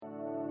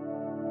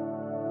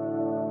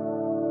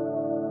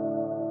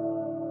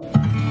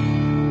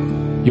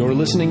You're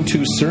listening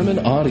to sermon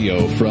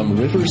audio from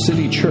River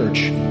City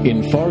Church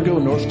in Fargo,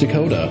 North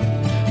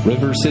Dakota.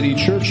 River City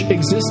Church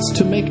exists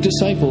to make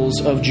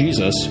disciples of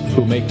Jesus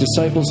who make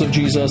disciples of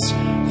Jesus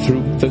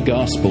through the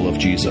gospel of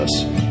Jesus.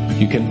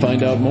 You can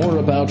find out more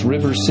about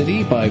River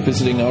City by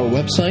visiting our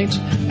website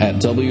at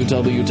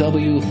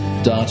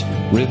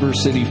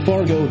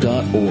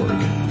www.rivercityfargo.org.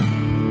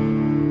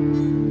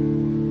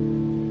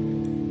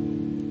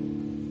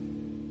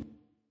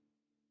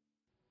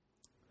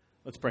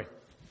 Let's pray.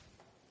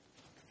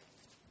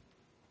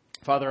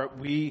 Father,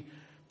 we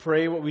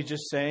pray what we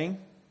just sang,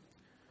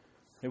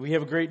 that we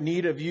have a great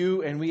need of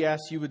you, and we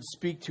ask you would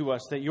speak to us,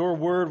 that your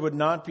word would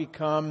not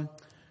become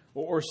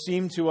or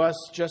seem to us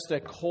just a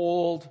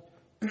cold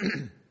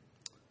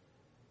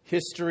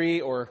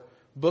history or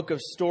book of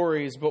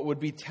stories, but would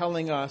be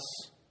telling us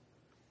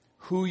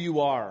who you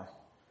are,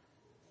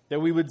 that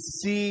we would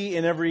see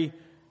in every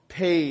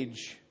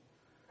page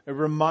a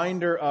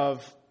reminder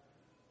of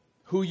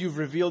who you've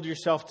revealed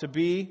yourself to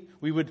be.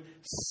 We would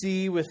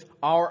see with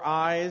our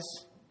eyes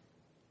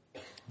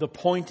the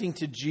pointing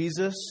to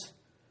Jesus,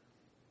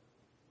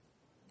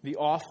 the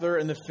author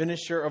and the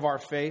finisher of our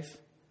faith,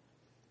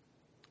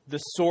 the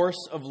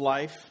source of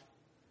life,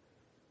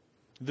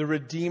 the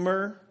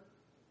redeemer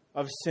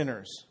of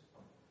sinners.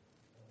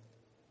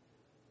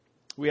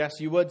 We ask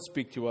you would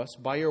speak to us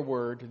by your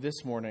word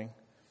this morning,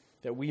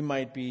 that we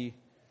might be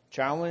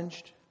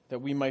challenged,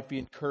 that we might be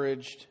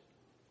encouraged,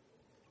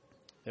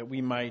 that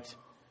we might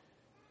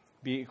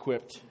be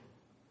equipped.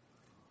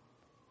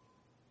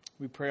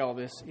 We pray all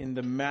this in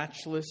the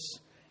matchless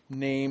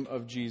name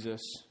of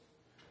Jesus,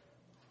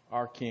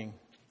 our King.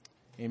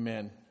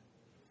 Amen.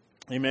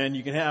 Amen.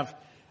 You can have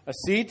a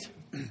seat.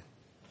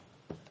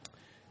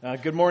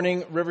 Good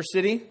morning, River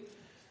City.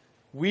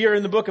 We are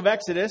in the book of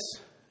Exodus.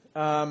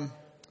 So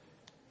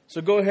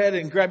go ahead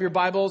and grab your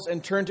Bibles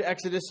and turn to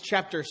Exodus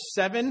chapter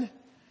 7.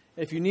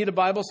 If you need a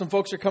Bible, some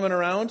folks are coming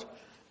around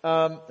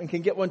and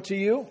can get one to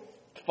you.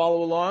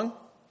 Follow along.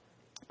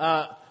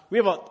 We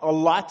have a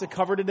lot to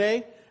cover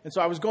today, and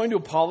so I was going to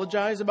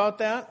apologize about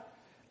that,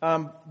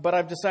 but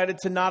I've decided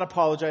to not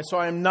apologize. So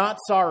I am not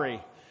sorry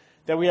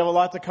that we have a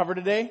lot to cover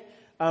today,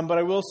 but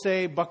I will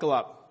say buckle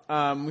up.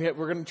 We're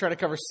going to try to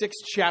cover 6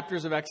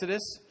 chapters of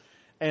Exodus,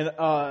 and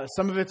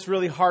some of it's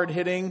really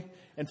hard-hitting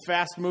and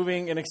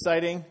fast-moving and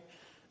exciting,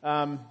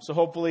 so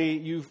hopefully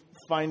you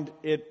find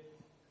it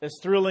as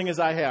thrilling as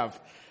I have.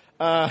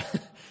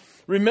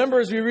 Remember,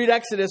 as we read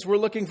Exodus, we're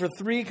looking for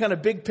 3 kind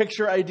of big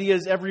picture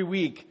ideas every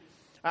week.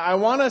 I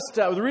want us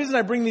to, the reason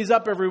I bring these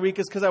up every week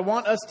is because I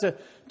want us to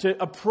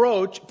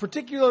approach,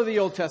 particularly the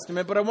Old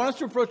Testament, but I want us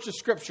to approach the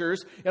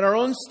Scriptures in our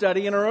own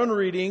study, in our own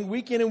reading,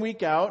 week in and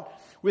week out,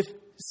 with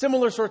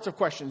similar sorts of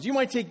questions. You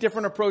might take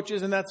different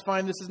approaches, and that's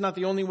fine. This is not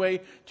the only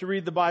way to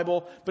read the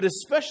Bible, but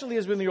especially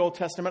as we're in the Old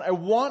Testament, I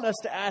want us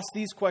to ask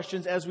these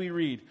questions as we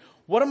read.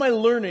 What am I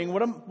learning?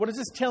 What is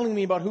this telling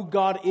me about who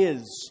God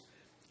is?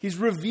 He's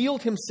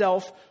revealed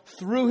himself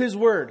through his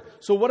word.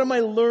 So what am I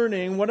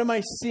learning? What am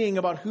I seeing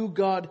about who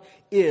God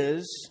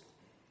is?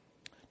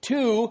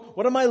 2,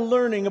 what am I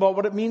learning about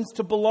what it means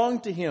to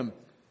belong to him,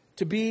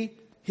 to be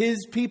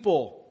his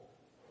people?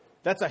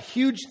 That's a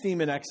huge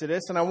theme in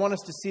Exodus, and I want us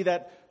to see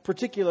that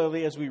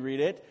particularly as we read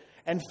it.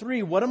 And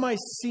 3, what am I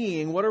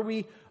seeing? What are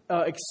we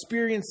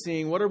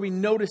experiencing? What are we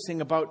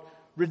noticing about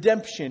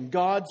redemption,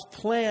 God's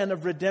plan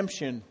of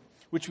redemption,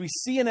 which we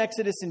see in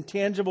Exodus in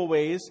tangible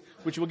ways,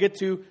 which we'll get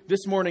to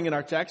this morning in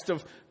our text,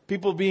 of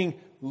people being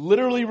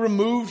literally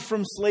removed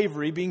from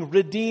slavery, being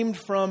redeemed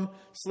from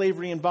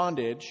slavery and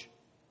bondage,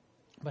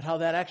 but how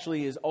that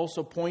actually is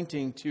also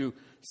pointing to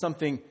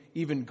something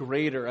even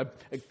greater, a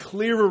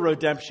clearer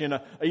redemption,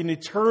 an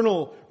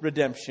eternal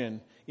redemption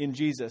in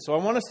Jesus. So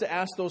I want us to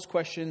ask those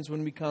questions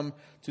when we come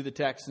to the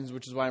text,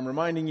 which is why I'm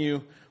reminding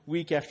you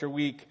week after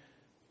week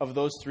of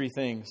those 3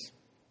 things.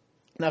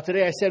 Now,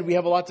 today I said we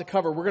have a lot to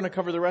cover. We're going to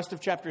cover the rest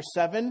of chapter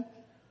 7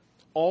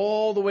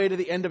 all the way to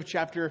the end of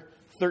chapter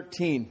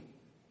 13.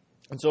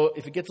 And so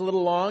if it gets a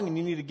little long and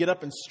you need to get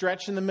up and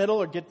stretch in the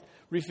middle or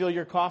refill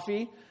your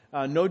coffee,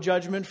 no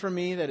judgment from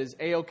me. That is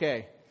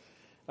A-okay.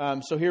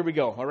 So here we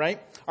go, all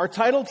right? Our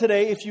title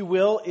today, if you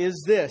will,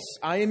 is this: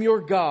 I am your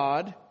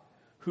God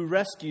who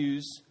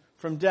rescues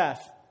from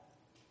death.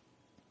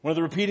 One of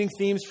the repeating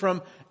themes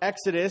from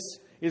Exodus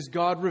is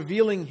God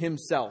revealing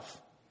himself.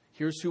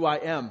 Here's who I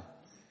am.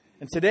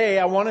 And today,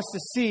 I want us to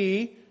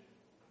see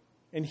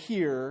and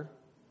hear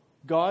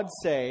God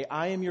say,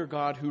 I am your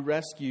God who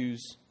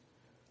rescues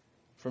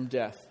from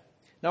death.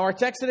 Now, our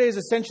text today is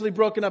essentially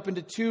broken up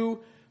into 2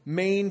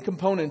 main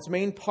components,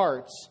 main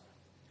parts.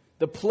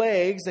 The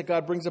plagues that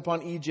God brings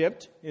upon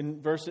Egypt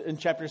in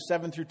chapters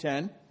 7 through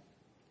 10.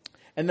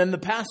 And then the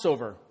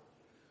Passover,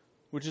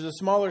 which is a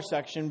smaller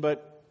section,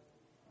 but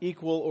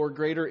equal or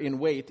greater in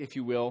weight, if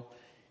you will,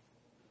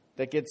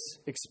 that gets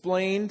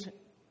explained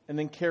and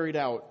then carried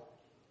out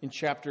in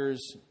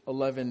chapters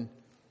 11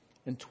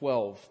 and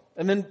 12.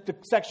 And then the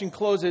section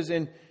closes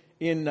in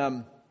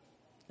the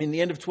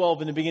end of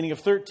 12 and the beginning of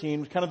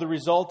 13. Kind of the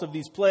result of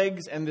these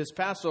plagues and this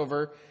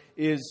Passover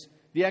is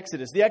the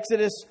Exodus. The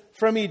Exodus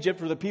from Egypt,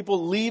 where the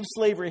people leave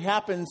slavery,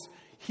 happens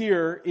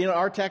here in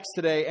our text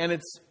today, and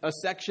it's a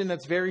section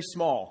that's very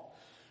small.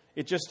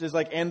 It just is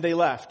like, and they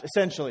left,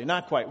 essentially.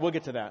 Not quite. We'll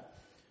get to that.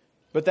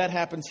 But that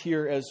happens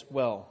here as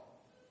well.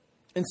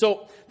 And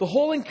so the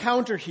whole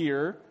encounter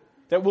here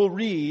that we'll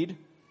read,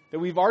 that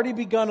we've already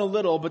begun a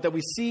little, but that we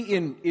see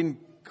in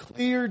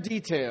clear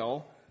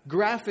detail,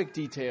 graphic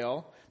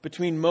detail,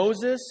 between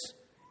Moses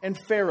and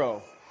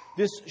Pharaoh.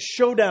 This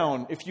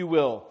showdown, if you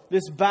will,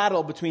 this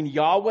battle between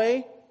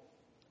Yahweh,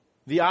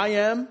 the I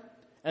Am,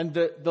 and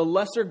the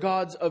lesser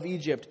gods of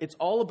Egypt. It's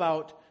all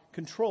about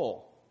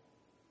control.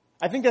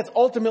 I think that's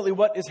ultimately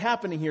what is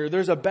happening here.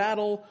 There's a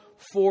battle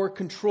for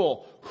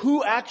control.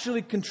 Who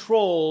actually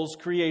controls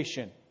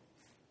creation?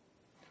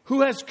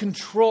 Who has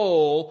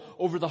control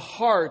over the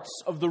hearts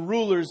of the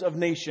rulers of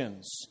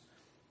nations?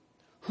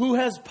 Who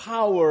has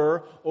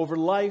power over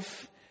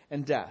life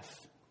and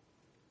death?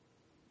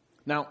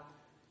 Now,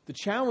 the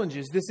challenge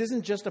is this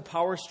isn't just a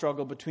power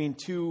struggle between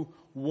two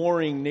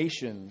warring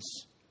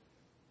nations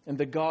and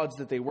the gods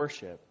that they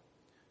worship.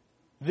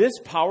 This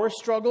power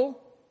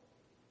struggle,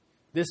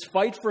 this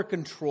fight for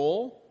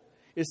control,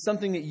 is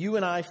something that you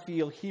and I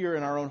feel here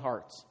in our own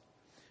hearts.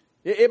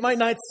 It might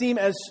not seem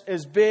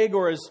as big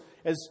or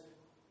as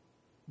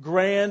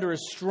grand or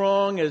as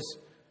strong as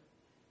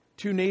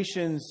two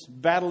nations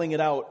battling it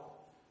out.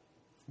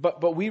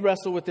 But we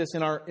wrestle with this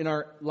in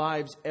our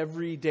lives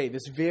every day.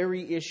 This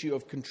very issue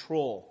of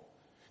control.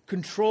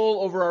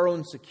 Control over our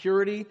own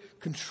security,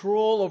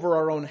 control over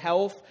our own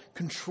health,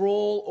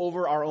 control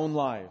over our own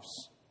lives.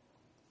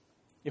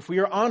 If we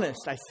are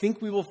honest, I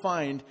think we will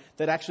find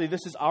that actually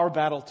this is our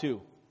battle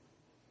too.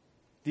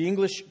 The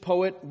English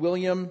poet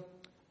William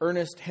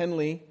Ernest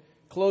Henley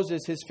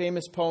closes his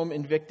famous poem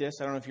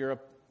Invictus. I don't know if you're a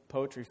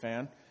poetry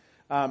fan.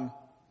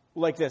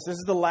 Like this. This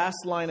is the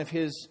last line of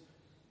his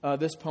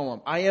this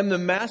poem. I am the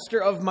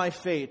master of my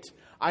fate.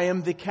 I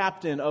am the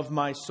captain of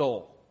my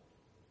soul.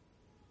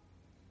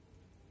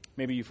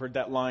 Maybe you've heard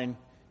that line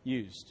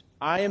used.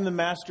 I am the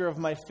master of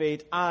my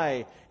fate.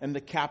 I am the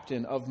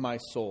captain of my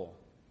soul.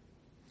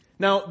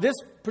 Now, this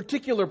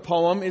particular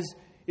poem is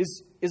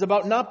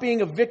about not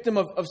being a victim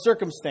of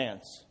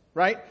circumstance,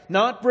 right?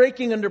 Not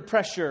breaking under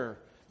pressure,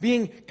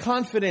 being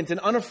confident and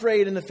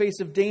unafraid in the face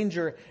of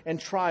danger and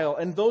trial.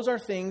 And those are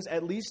things,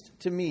 at least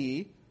to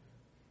me,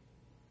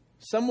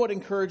 somewhat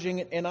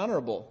encouraging and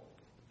honorable.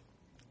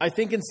 I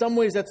think in some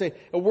ways that's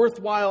a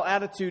worthwhile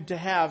attitude to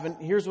have, and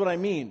here's what I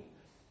mean.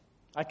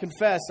 I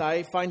confess,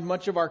 I find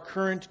much of our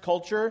current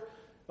culture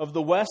of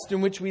the West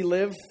in which we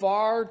live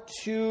far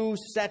too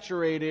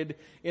saturated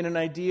in an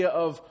idea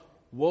of,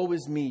 woe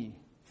is me.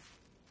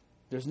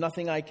 There's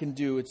nothing I can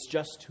do. It's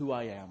just who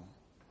I am.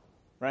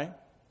 Right?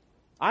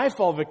 I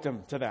fall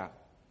victim to that.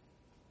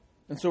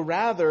 And so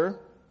rather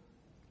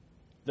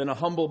than a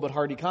humble but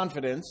hearty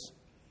confidence,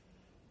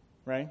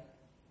 right?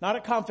 Not a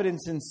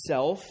confidence in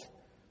self,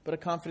 but a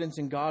confidence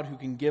in God who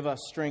can give us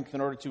strength in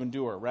order to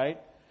endure, right?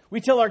 We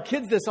tell our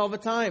kids this all the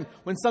time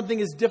when something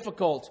is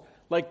difficult,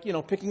 like,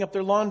 picking up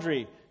their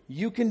laundry.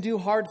 You can do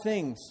hard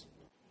things.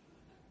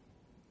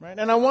 Right?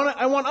 And I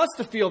want us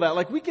to feel that,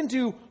 like we can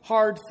do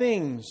hard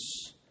things.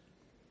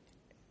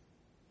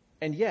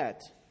 And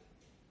yet,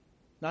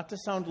 not to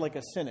sound like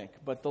a cynic,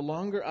 but the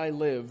longer I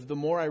live, the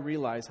more I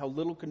realize how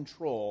little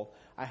control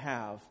I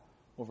have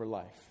over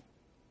life.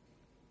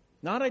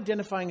 Not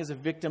identifying as a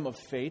victim of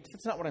fate,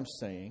 that's not what I'm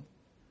saying,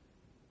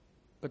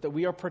 but that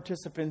we are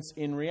participants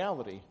in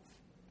reality.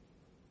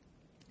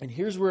 And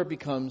here's where it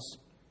becomes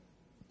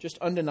just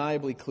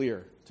undeniably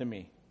clear to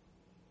me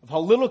of how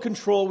little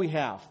control we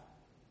have.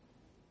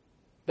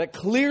 That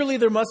clearly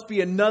there must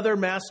be another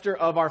master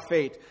of our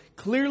fate.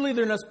 Clearly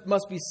there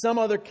must be some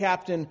other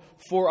captain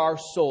for our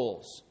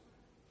souls.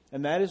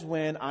 And that is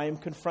when I am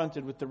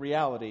confronted with the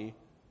reality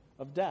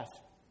of death.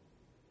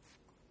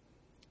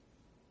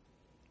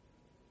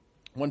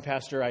 One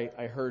pastor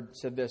I heard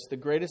said this: the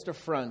greatest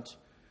affront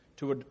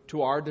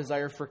to our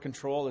desire for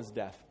control is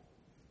death.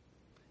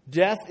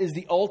 Death is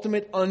the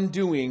ultimate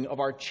undoing of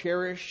our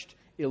cherished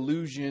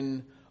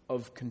illusion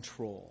of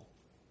control.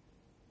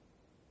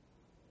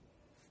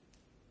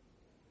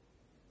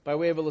 By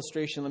way of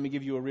illustration, let me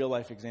give you a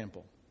real-life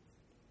example.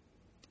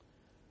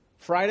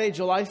 Friday,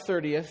 July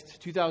 30th,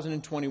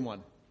 2021,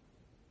 a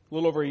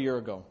little over a year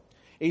ago,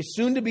 a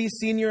soon-to-be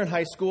senior in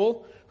high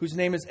school, whose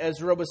name is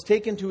Ezra, was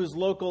taken to his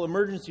local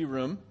emergency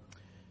room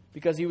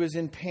because he was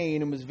in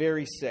pain and was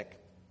very sick.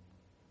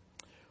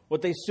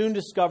 What they soon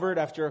discovered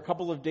after a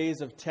couple of days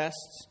of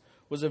tests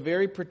was a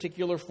very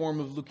particular form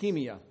of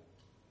leukemia.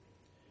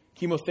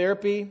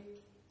 Chemotherapy,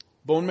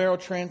 bone marrow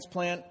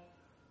transplant,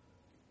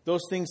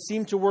 those things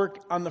seemed to work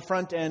on the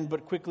front end,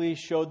 but quickly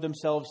showed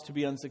themselves to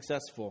be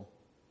unsuccessful.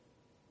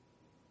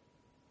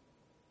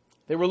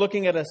 They were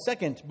looking at a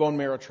second bone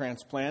marrow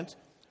transplant,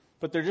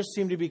 but there just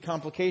seemed to be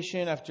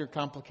complication after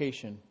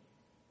complication.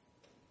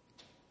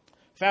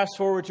 Fast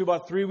forward to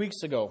about 3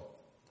 weeks ago.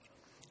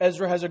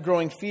 Ezra has a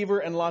growing fever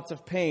and lots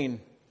of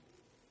pain.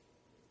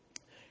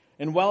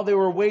 And while they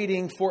were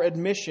waiting for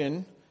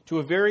admission to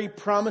a very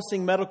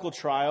promising medical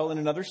trial in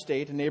another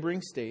state, a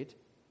neighboring state,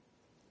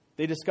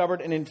 they discovered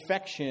an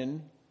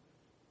infection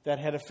that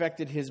had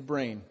affected his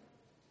brain.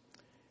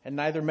 And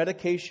neither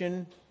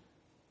medication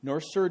nor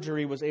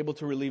surgery was able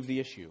to relieve the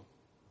issue.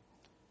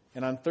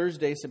 And on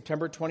Thursday,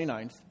 September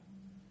 29th,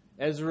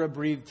 Ezra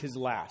breathed his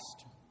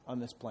last on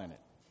this planet.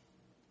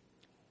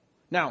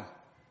 Now,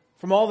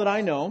 from all that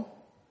I know,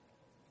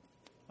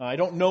 I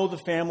don't know the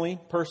family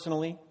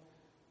personally.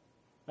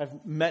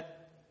 I've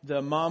met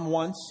the mom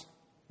once.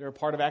 They're a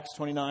part of Acts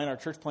 29, our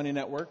church planting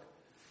network.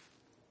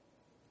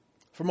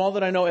 From all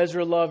that I know,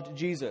 Ezra loved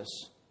Jesus,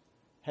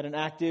 had an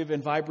active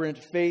and vibrant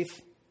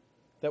faith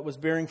that was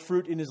bearing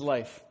fruit in his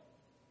life.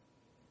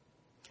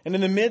 And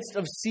in the midst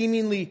of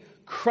seemingly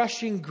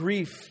crushing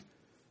grief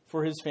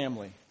for his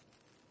family,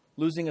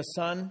 losing a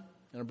son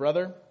and a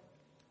brother,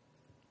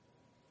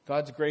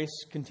 God's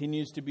grace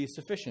continues to be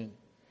sufficient.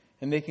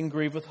 And they can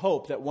grieve with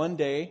hope that one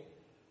day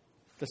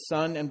the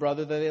son and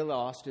brother that they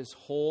lost is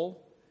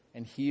whole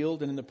and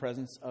healed and in the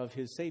presence of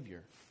his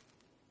Savior.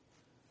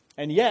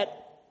 And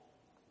yet,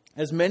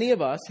 as many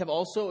of us have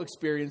also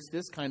experienced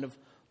this kind of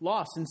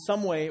loss in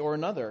some way or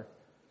another.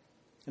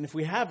 And if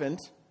we haven't,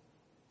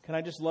 can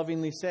I just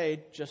lovingly say,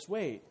 just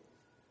wait,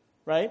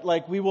 right?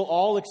 Like we will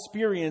all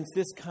experience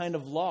this kind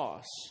of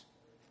loss.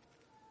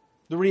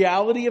 The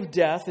reality of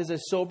death is a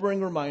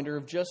sobering reminder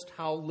of just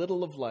how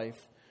little of life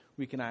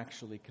we can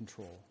actually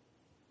control.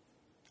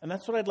 And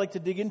that's what I'd like to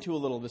dig into a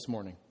little this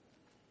morning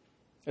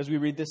as we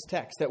read this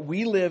text, that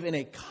we live in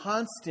a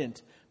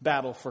constant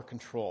battle for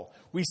control.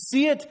 We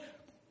see it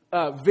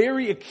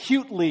very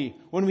acutely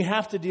when we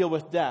have to deal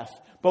with death.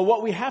 But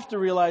what we have to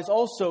realize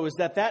also is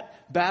that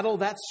that battle,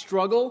 that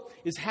struggle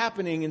is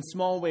happening in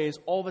small ways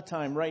all the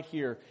time right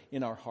here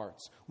in our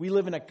hearts. We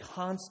live in a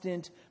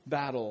constant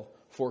battle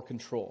for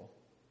control.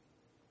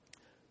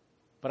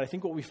 But I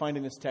think what we find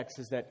in this text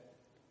is that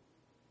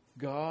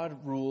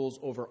God rules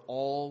over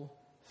all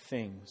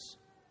things.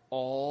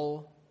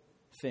 All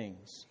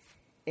things.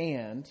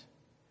 And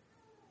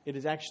it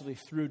is actually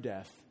through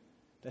death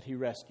that he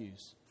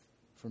rescues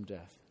from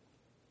death.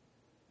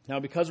 Now,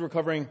 because we're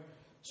covering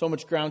so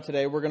much ground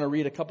today, we're going to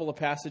read a couple of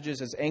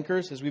passages as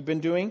anchors, as we've been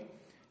doing,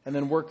 and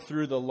then work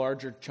through the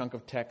larger chunk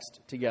of text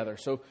together.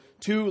 So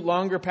 2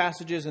 longer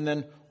passages and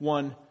then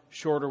 1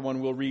 shorter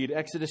one we'll read.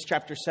 Exodus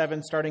chapter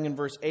 7, starting in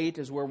verse 8,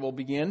 is where we'll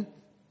begin.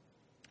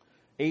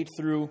 8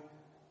 through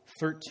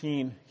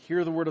 13.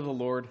 Hear the word of the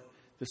Lord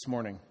this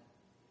morning.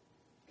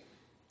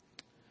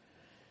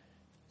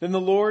 Then the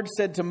Lord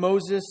said to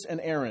Moses and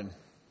Aaron,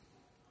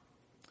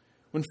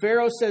 "When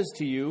Pharaoh says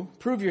to you,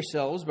 'Prove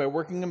yourselves by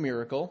working a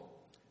miracle,'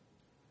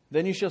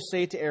 then you shall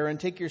say to Aaron,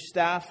 'Take your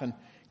staff and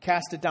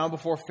cast it down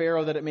before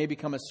Pharaoh that it may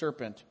become a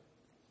serpent.'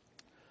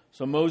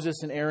 So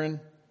Moses and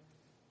Aaron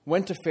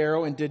went to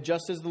Pharaoh and did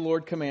just as the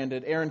Lord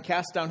commanded. Aaron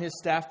cast down his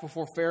staff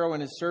before Pharaoh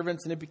and his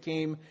servants, and it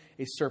became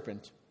a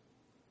serpent.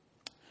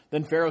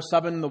 Then Pharaoh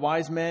summoned the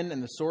wise men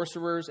and the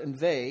sorcerers, and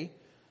they,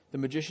 the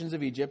magicians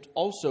of Egypt,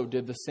 also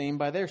did the same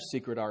by their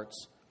secret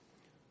arts.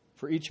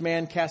 For each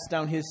man cast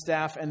down his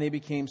staff, and they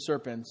became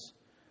serpents.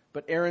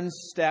 But Aaron's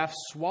staff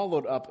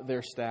swallowed up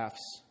their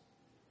staffs.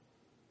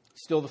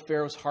 Still the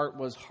Pharaoh's heart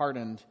was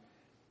hardened,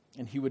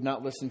 and he would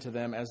not listen to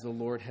them as the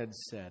Lord had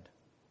said."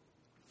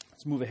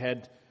 Let's move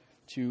ahead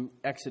to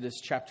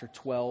Exodus chapter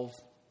 12,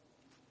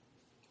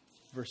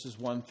 verses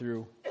 1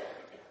 through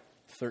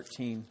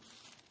 13.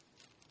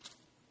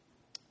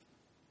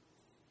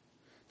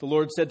 The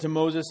Lord said to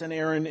Moses and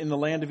Aaron in the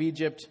land of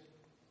Egypt,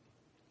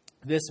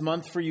 "This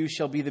month for you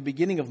shall be the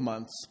beginning of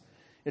months.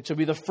 It shall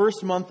be the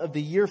first month of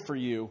the year for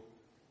you.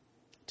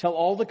 Tell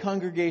all the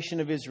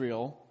congregation of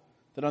Israel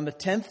that on the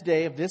 10th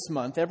day of this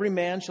month, every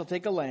man shall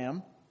take a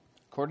lamb,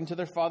 according to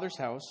their father's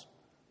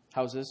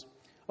houses,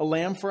 a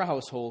lamb for a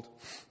household.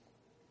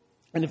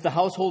 And if the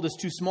household is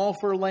too small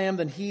for a lamb,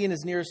 then he and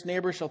his nearest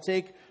neighbor shall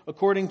take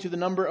according to the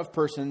number of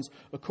persons,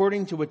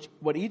 according to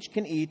what each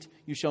can eat.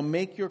 You shall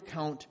make your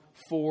count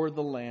for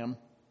the lamb.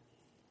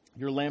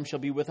 Your lamb shall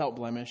be without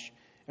blemish,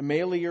 a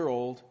male a year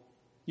old.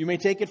 You may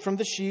take it from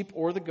the sheep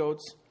or the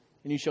goats,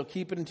 and you shall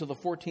keep it until the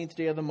 14th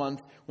day of the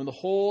month, when the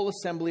whole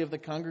assembly of the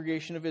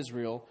congregation of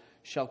Israel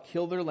shall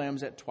kill their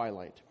lambs at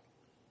twilight.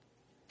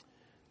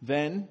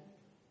 Then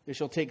they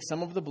shall take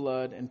some of the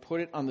blood and put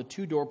it on the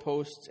 2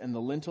 doorposts and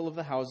the lintel of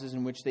the houses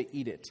in which they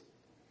eat it.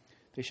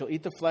 They shall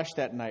eat the flesh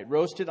that night,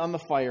 roasted on the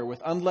fire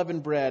with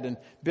unleavened bread and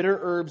bitter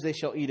herbs they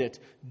shall eat it.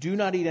 Do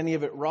not eat any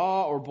of it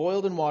raw or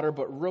boiled in water,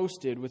 but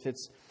roasted with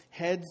its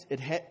head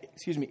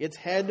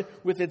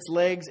with its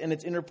legs and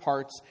its inner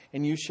parts,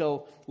 and you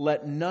shall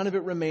let none of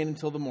it remain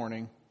until the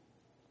morning.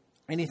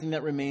 Anything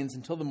that remains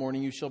until the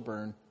morning you shall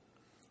burn.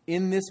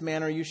 In this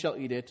manner you shall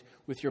eat it,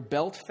 with your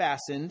belt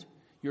fastened,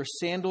 your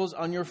sandals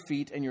on your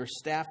feet, and your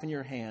staff in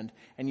your hand,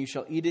 and you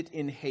shall eat it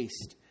in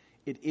haste.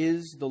 It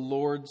is the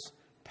Lord's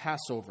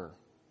Passover.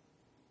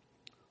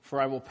 For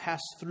I will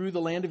pass through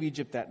the land of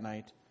Egypt that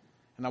night,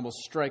 and I will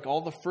strike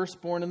all the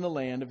firstborn in the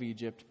land of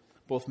Egypt,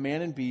 both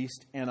man and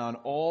beast, and on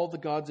all the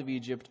gods of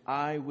Egypt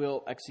I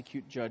will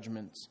execute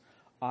judgments.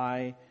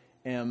 I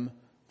am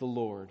the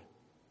Lord.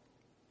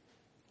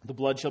 The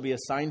blood shall be a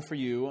sign for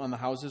you on the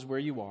houses where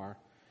you are,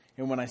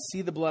 And when I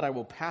see the blood, I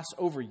will pass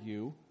over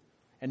you,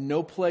 and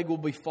no plague will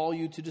befall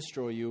you to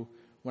destroy you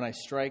when I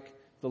strike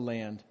the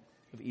land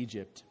of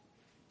Egypt.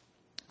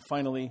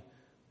 Finally,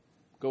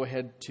 go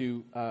ahead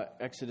to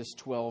Exodus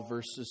 12,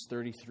 verses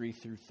 33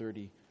 through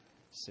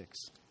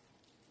 36.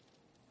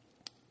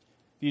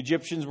 The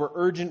Egyptians were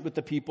urgent with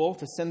the people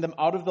to send them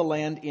out of the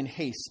land in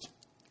haste,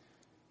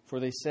 for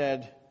they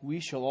said, "We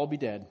shall all be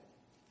dead."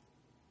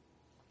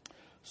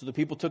 So the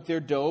people took their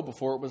dough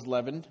before it was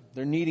leavened,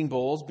 their kneading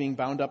bowls being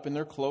bound up in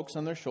their cloaks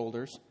on their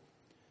shoulders.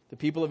 The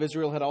people of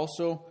Israel had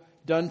also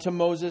done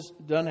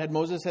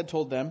Moses had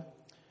told them,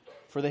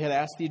 for they had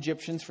asked the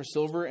Egyptians for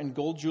silver and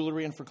gold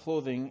jewelry and for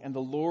clothing, and the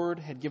Lord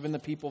had given the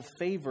people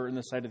favor in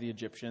the sight of the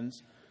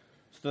Egyptians,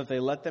 so that they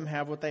let them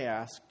have what they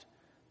asked.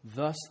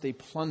 Thus they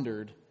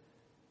plundered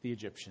the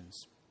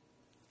Egyptians.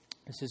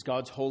 This is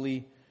God's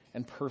holy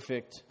and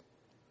perfect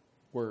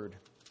word.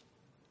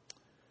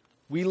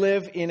 We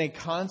live in a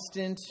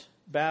constant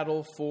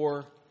battle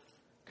for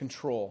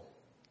control,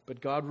 but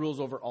God rules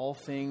over all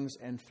things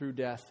and through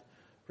death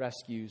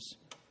rescues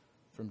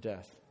from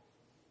death.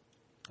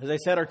 As I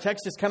said, our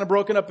text is kind of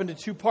broken up into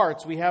two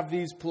parts. We have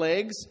these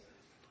plagues,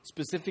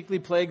 specifically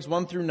plagues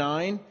 1 through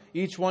 9,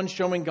 each one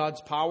showing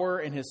God's power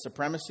and his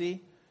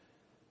supremacy.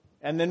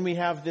 And then we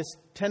have this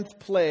 10th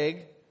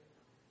plague,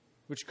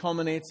 which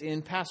culminates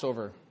in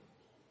Passover.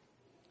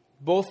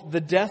 Both the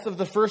death of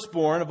the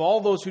firstborn of all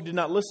those who did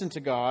not listen to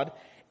God,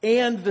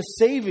 and the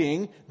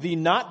saving, the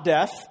not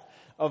death,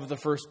 of the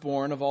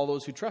firstborn of all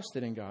those who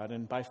trusted in God,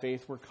 and by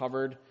faith were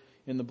covered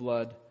in the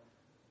blood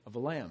of the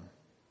Lamb.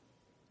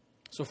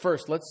 So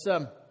first, let's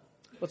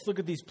look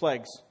at these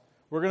plagues.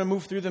 We're going to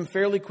move through them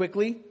fairly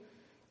quickly.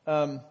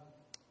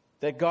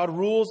 That God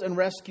rules and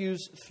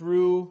rescues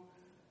through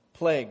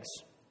plagues.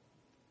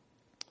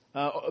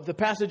 The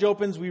passage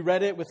opens, we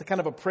read it with a kind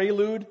of a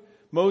prelude.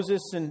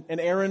 Moses and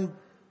Aaron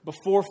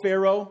before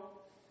Pharaoh.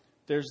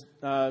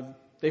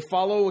 They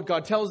follow what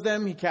God tells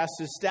them. He casts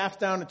his staff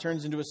down. It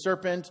turns into a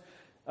serpent.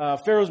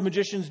 Pharaoh's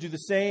magicians do the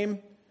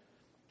same.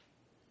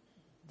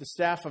 The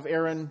staff of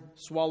Aaron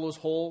swallows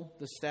whole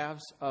the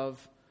staffs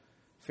of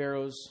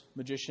Pharaoh's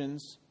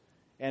magicians.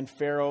 And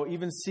Pharaoh,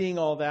 even seeing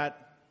all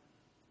that,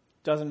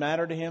 doesn't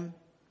matter to him.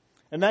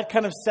 And that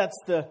kind of sets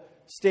the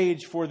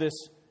stage for this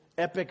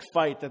epic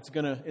fight that's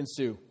going to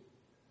ensue.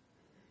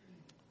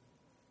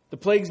 The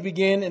plagues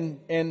begin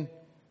and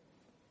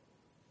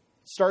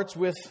starts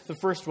with the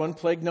first one,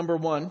 plague number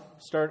 1.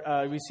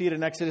 We see it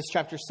in Exodus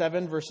chapter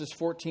 7, verses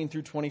 14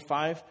 through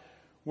 25,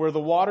 where the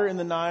water in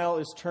the Nile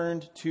is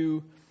turned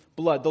to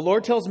blood. The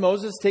Lord tells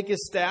Moses, take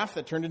his staff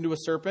that turned into a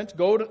serpent,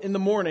 go in the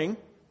morning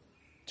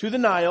to the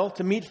Nile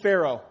to meet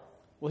Pharaoh.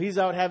 Well, he's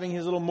out having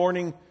his little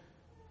morning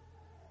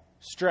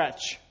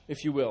stretch,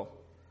 if you will.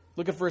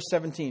 Look at verse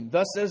 17.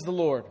 Thus says the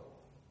Lord,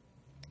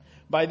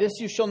 by this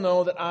you shall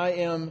know that I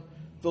am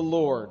the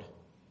Lord.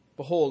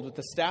 Behold, with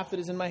the staff that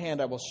is in my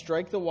hand, I will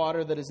strike the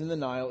water that is in the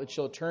Nile. It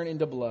shall turn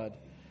into blood.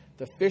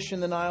 The fish in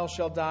the Nile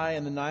shall die,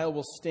 and the Nile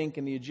will stink,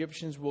 and the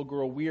Egyptians will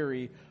grow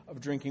weary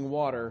of drinking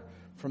water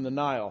from the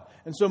Nile.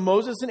 And so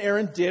Moses and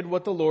Aaron did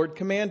what the Lord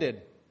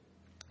commanded.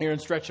 Aaron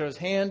stretched out his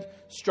hand,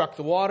 struck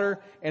the water,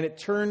 and it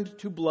turned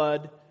to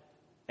blood,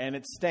 and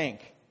it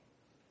stank.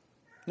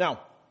 Now,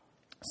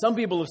 some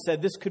people have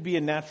said this could be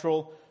a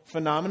natural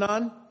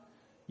phenomenon.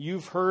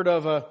 You've heard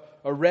of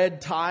a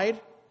red tide,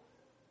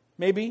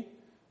 maybe.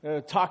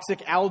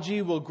 Toxic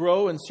algae will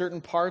grow in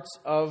certain parts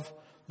of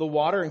the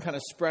water and kind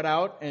of spread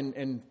out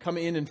and come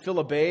in and fill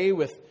a bay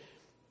with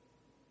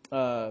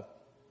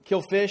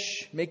kill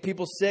fish, make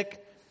people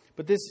sick.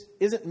 But this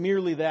isn't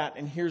merely that,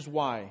 and here's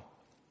why.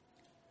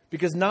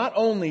 Because not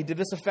only did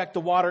this affect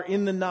the water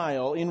in the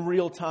Nile in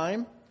real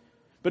time,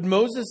 but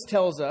Moses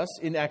tells us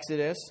in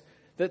Exodus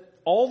that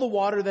all the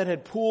water that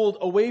had pooled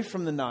away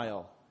from the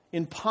Nile,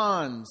 in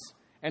ponds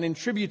and in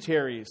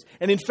tributaries,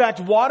 and in fact,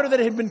 water that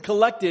had been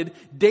collected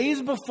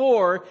days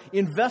before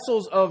in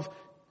vessels of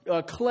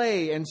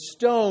clay and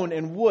stone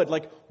and wood,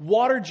 like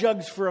water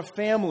jugs for a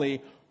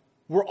family,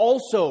 were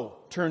also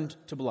turned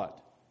to blood.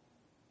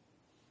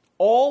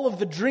 All of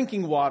the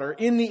drinking water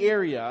in the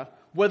area,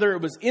 whether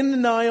it was in the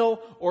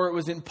Nile or it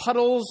was in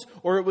puddles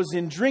or it was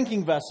in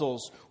drinking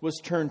vessels, was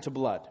turned to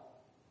blood.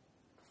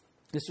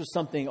 This was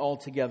something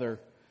altogether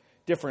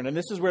different. And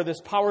this is where this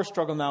power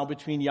struggle now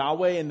between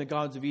Yahweh and the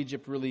gods of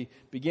Egypt really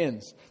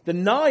begins. The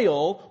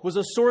Nile was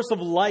a source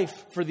of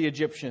life for the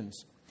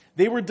Egyptians.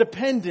 They were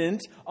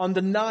dependent on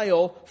the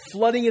Nile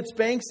flooding its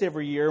banks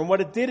every year. And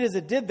what it did is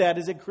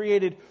it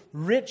created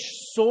rich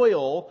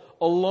soil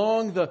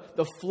along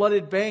the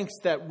flooded banks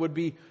that would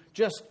be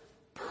just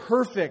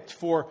perfect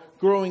for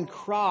growing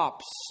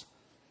crops.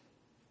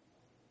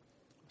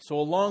 So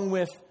along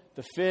with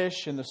the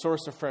fish and the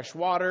source of fresh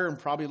water and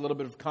probably a little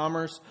bit of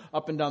commerce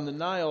up and down the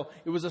Nile,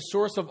 it was a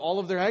source of all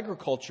of their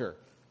agriculture.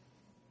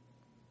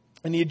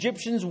 And the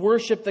Egyptians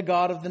worshipped the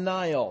god of the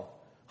Nile,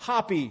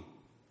 Hapi,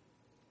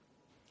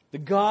 the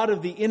god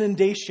of the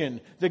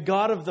inundation, the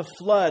god of the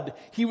flood.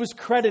 He was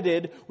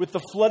credited with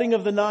the flooding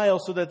of the Nile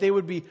so that they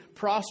would be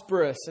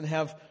prosperous and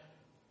have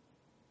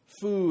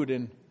food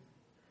and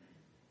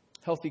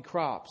healthy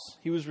crops.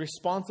 He was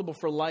responsible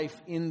for life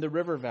in the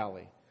river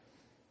valley.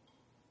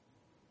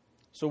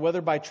 So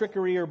whether by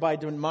trickery or by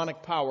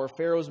demonic power,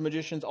 Pharaoh's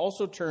magicians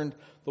also turned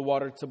the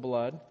water to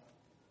blood,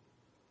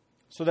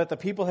 so that the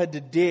people had to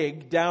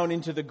dig down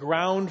into the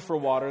ground for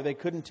water. They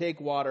couldn't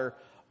take water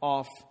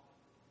off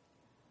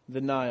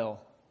the Nile.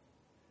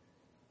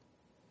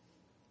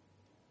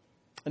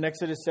 And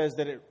Exodus says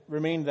that it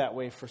remained that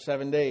way for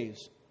 7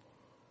 days.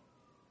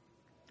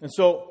 And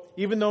so,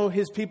 even though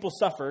his people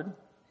suffered,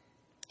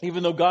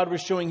 even though God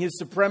was showing his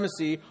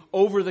supremacy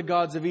over the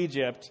gods of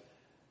Egypt,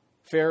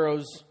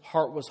 Pharaoh's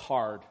heart was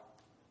hard,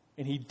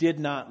 and he did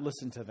not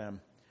listen to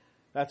them.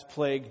 That's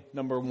plague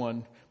number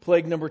 1.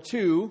 Plague number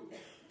 2,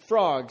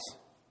 frogs.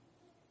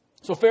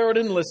 So Pharaoh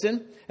didn't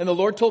listen, and the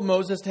Lord told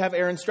Moses to have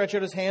Aaron stretch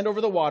out his hand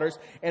over the waters,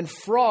 and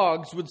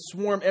frogs would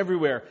swarm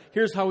everywhere.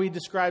 Here's how he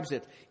describes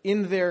it.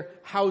 In their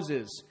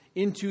houses,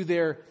 into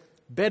their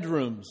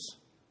bedrooms,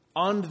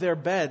 on their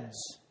beds,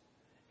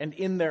 and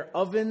in their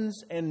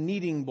ovens and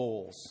kneading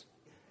bowls.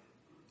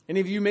 Any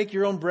of you make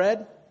your own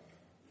bread?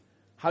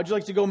 How'd you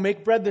like to go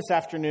make bread this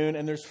afternoon,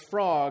 and there's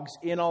frogs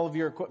in all of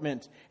your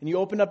equipment, and you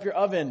open up your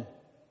oven,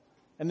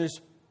 and there's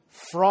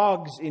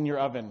frogs in your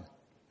oven?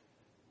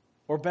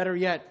 Or better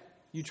yet,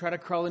 you try to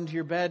crawl into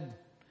your bed,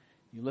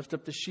 you lift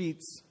up the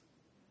sheets,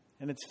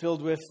 and it's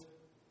filled with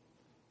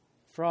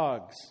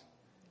frogs.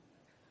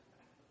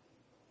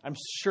 I'm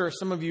sure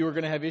some of you are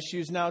going to have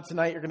issues now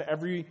tonight. You're going to,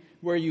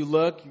 everywhere you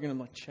look, you're going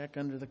to check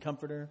under the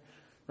comforter,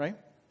 right?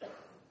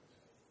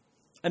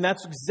 And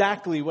that's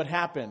exactly what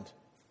happened.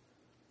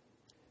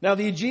 Now,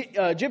 the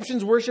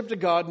Egyptians worshipped a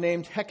god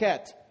named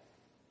Heket.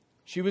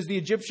 She was the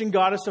Egyptian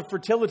goddess of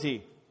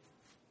fertility.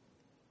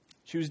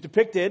 She was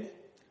depicted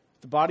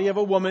the body of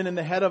a woman and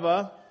the head of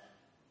a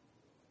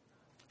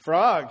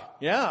frog.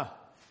 Yeah.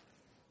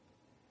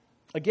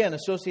 Again,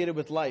 associated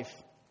with life.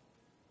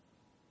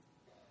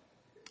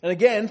 And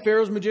again,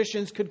 Pharaoh's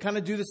magicians could kind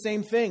of do the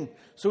same thing.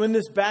 So in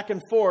this back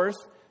and forth,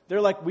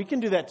 they're like, we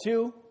can do that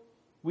too.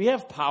 We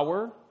have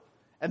power.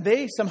 And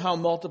they somehow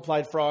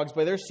multiplied frogs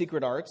by their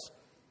secret arts.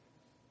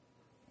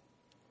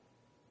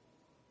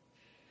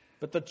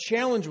 But the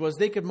challenge was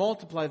they could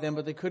multiply them,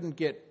 but they couldn't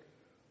get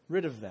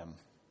rid of them.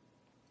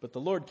 But the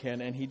Lord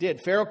can, and he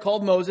did. Pharaoh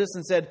called Moses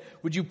and said,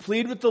 would you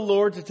plead with the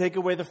Lord to take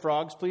away the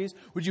frogs, please?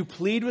 Would you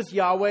plead with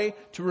Yahweh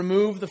to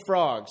remove the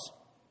frogs?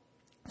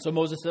 So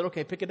Moses said,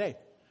 okay, pick a day.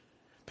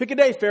 Pick a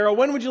day, Pharaoh.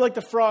 When would you like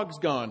the frogs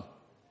gone?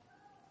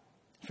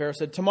 Pharaoh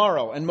said,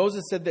 tomorrow. And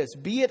Moses said this,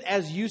 be it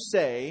as you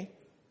say,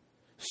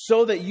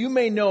 so that you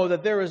may know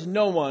that there is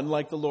no one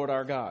like the Lord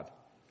our God.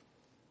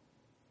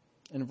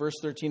 In verse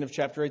 13 of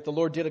chapter 8, the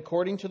Lord did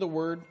according to the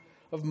word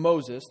of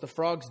Moses. The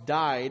frogs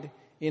died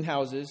in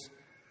houses,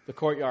 the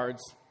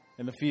courtyards,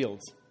 and the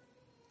fields.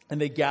 And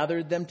they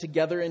gathered them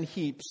together in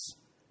heaps,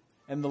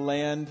 and the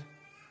land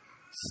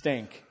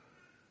stank.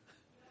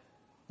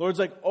 Lord's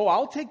like, oh,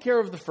 I'll take care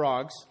of the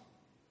frogs.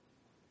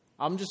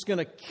 I'm just going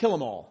to kill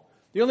them all.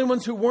 The only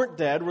ones who weren't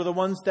dead were the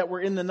ones that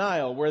were in the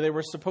Nile, where they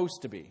were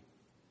supposed to be.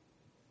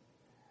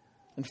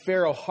 And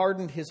Pharaoh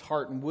hardened his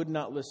heart and would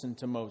not listen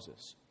to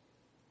Moses.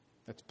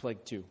 That's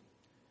plague 2.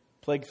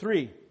 Plague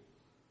 3,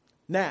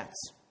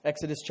 gnats.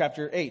 Exodus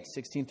chapter 8,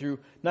 16 through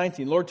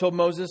 19. Lord told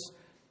Moses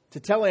to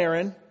tell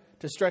Aaron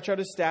to stretch out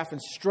his staff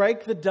and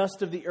strike the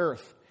dust of the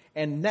earth.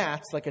 And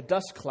gnats, like a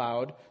dust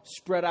cloud,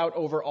 spread out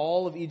over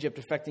all of Egypt,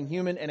 affecting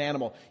human and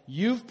animal.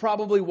 You've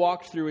probably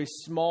walked through a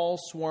small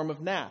swarm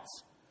of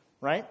gnats,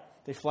 right?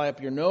 They fly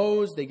up your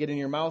nose, they get in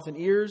your mouth and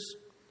ears.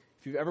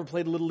 If you've ever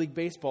played Little League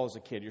Baseball as a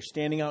kid, you're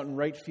standing out in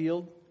right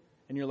field,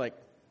 and you're like,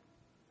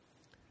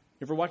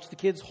 you ever watch the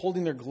kids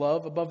holding their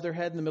glove above their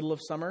head in the middle of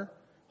summer,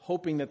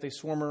 hoping that they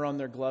swarm around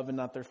their glove and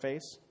not their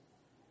face?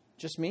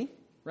 Just me,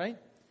 right?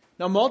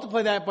 Now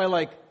multiply that by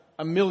like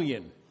 1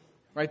 million,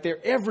 right? They're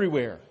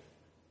everywhere.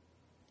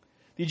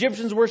 The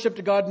Egyptians worshipped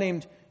a god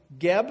named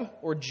Geb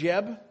or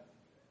Jeb.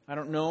 I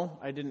don't know.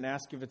 I didn't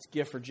ask if it's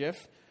Gif or Jif.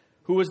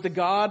 Who was the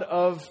god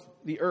of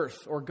the earth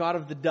or god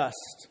of the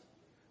dust.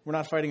 We're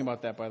not fighting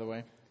about that, by the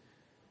way.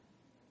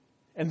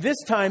 And this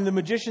time, the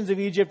magicians of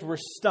Egypt were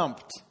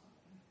stumped.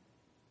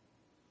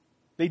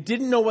 They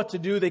didn't know what to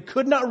do. They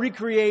could not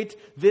recreate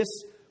this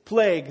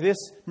plague, this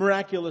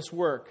miraculous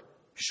work.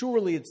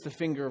 Surely it's the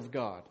finger of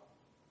God,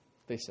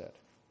 they said.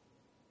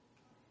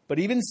 But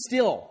even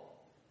still,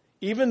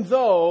 even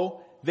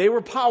though they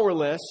were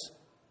powerless,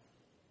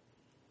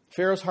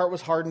 Pharaoh's heart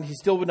was hardened. He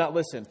still would not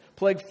listen.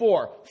 Plague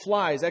 4,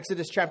 flies.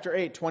 Exodus chapter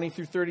 8, 20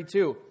 through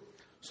 32.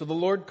 So the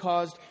Lord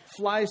caused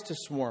flies to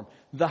swarm.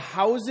 The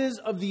houses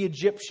of the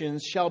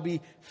Egyptians shall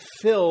be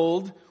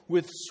filled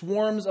with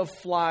swarms of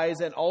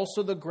flies, and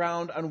also the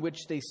ground on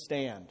which they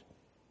stand.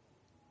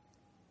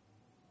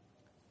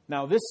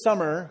 Now, this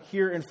summer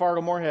here in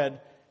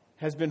Fargo-Moorhead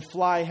has been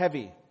fly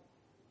heavy.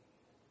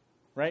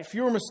 Right?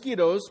 Fewer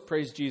mosquitoes,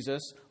 praise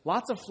Jesus.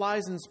 Lots of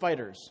flies and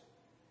spiders.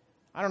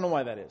 I don't know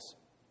why that is.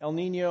 El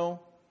Nino,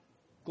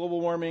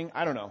 global warming,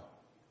 I don't know.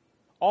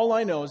 All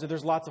I know is that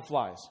there's lots of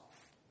flies.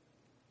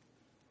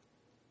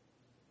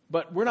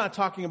 But we're not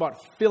talking about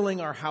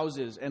filling our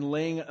houses and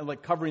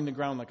covering the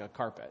ground like a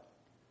carpet,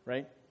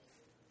 right?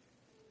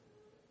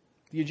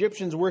 The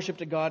Egyptians worshipped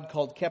a god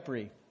called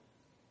Khepri,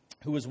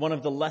 who was one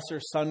of the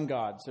lesser sun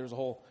gods. There's a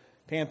whole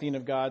pantheon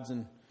of gods,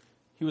 and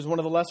he was one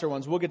of the lesser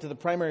ones. We'll get to the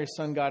primary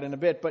sun god in a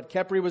bit, but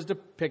Khepri was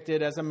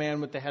depicted as a man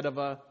with the head of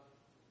a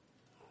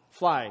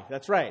fly.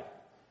 That's right.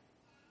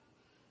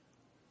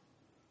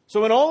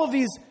 So when all of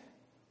these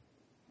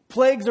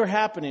plagues are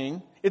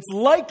happening, it's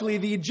likely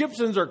the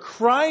Egyptians are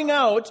crying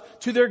out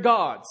to their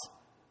gods.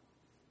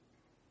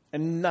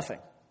 And nothing.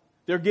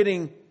 They're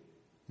getting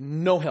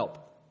no help.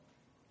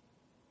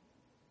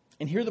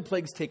 And here the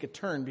plagues take a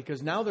turn,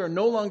 because now they're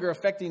no longer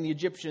affecting the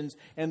Egyptians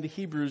and the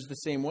Hebrews the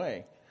same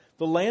way.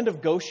 The land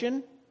of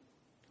Goshen,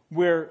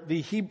 where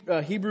the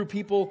Hebrew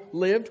people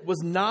lived,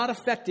 was not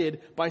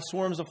affected by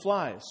swarms of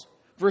flies.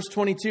 Verse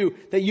 22,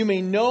 that you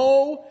may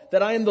know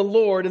that I am the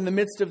Lord in the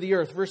midst of the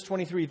earth. Verse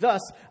 23,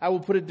 thus I will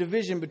put a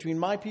division between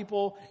my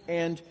people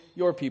and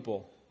your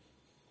people.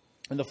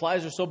 And the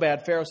flies are so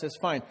bad, Pharaoh says,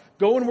 fine,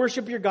 go and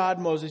worship your God,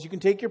 Moses. You can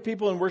take your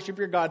people and worship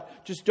your God.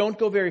 Just don't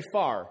go very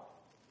far.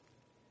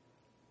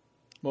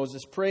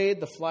 Moses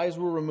prayed, the flies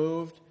were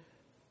removed,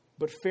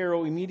 but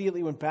Pharaoh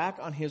immediately went back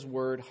on his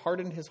word,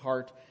 hardened his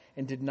heart,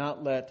 and did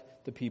not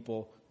let the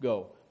people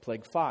go.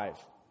 Plague 5.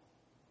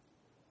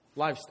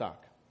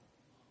 Livestock.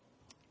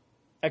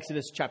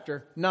 Exodus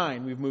chapter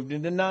 9. We've moved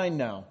into 9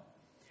 now.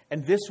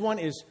 And this one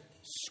is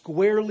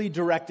squarely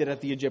directed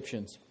at the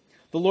Egyptians.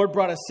 The Lord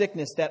brought a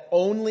sickness that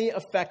only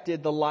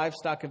affected the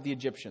livestock of the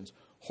Egyptians.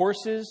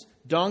 Horses,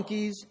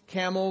 donkeys,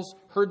 camels,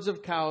 herds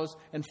of cows,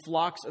 and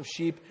flocks of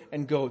sheep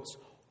and goats.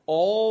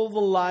 All the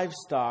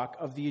livestock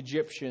of the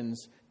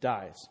Egyptians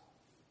dies.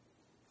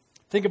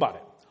 Think about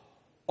it.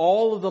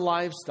 All of the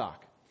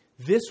livestock.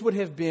 This would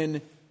have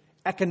been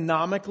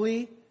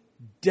economically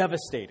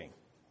devastating.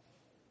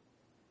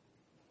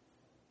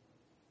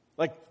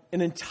 Like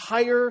an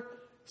entire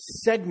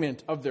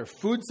segment of their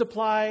food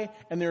supply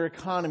and their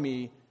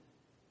economy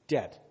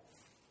dead.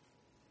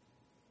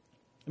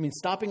 I mean,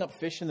 stopping up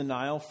fish in the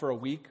Nile for a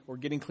week or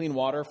getting clean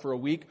water for a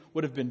week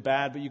would have been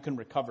bad, but you can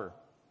recover.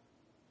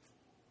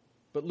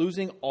 But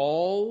losing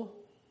all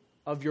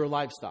of your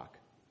livestock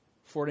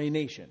for a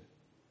nation,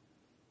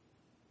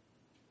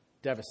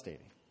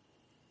 devastating.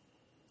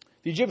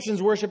 The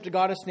Egyptians worshipped a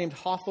goddess named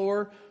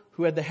Hathor,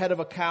 who had the head of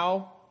a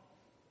cow.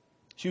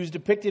 She was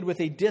depicted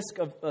with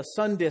a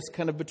sun disk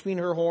kind of between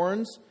her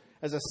horns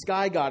as a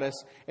sky goddess,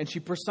 and she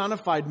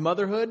personified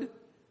motherhood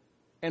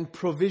and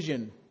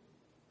provision.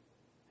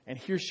 And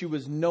here she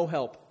was no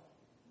help.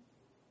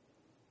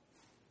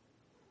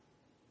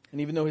 And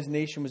even though his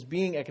nation was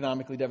being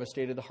economically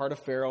devastated, the heart of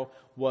Pharaoh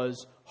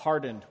was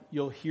hardened.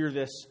 You'll hear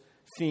this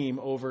theme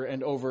over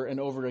and over and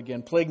over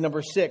again. Plague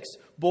number 6,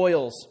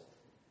 boils.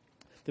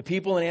 The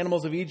people and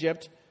animals of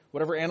Egypt,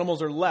 whatever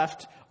animals are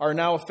left, are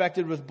now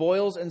affected with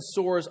boils and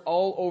sores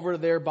all over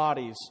their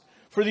bodies.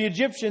 For the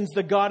Egyptians,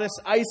 the goddess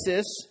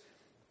Isis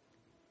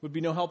would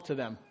be no help to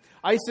them.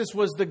 Isis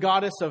was the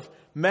goddess of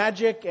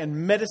magic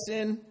and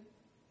medicine,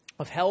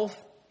 of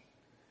health.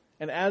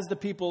 And as the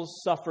people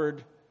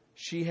suffered,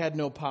 she had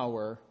no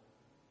power.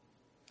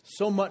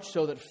 So much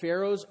so that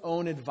Pharaoh's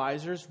own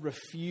advisors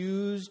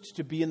refused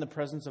to be in the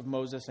presence of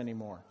Moses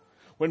anymore.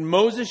 When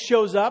Moses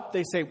shows up,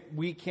 they say,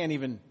 we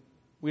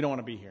don't want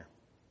to be here.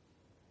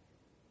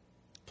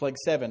 Plague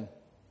 7,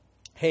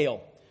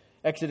 hail.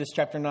 Exodus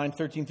chapter 9,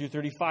 13 through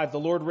 35. The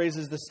Lord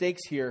raises the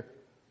stakes here,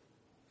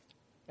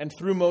 and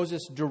through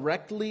Moses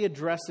directly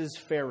addresses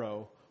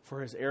Pharaoh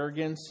for his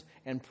arrogance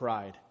and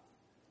pride.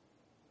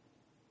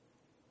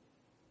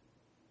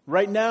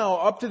 Right now,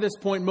 up to this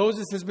point,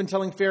 Moses has been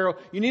telling Pharaoh,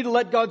 you need to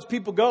let God's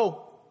people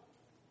go.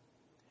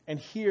 And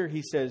here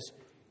he says,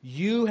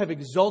 you have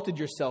exalted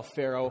yourself,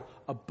 Pharaoh,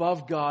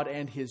 above God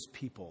and his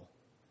people.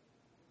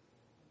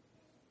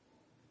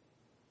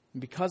 And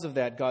because of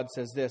that, God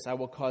says this, I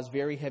will cause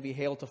very heavy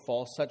hail to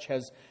fall, such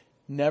as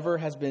never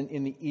has been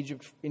in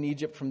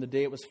Egypt from the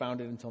day it was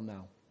founded until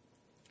now.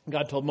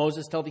 God told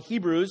Moses, tell the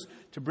Hebrews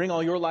to bring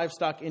all your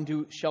livestock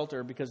into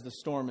shelter because the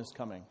storm is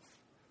coming.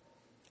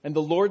 And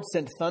the Lord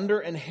sent thunder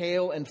and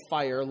hail and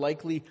fire,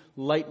 likely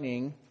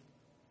lightning,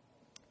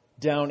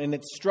 down. And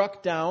it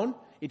struck down,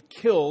 it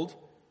killed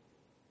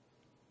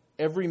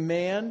every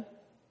man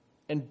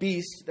and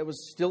beast that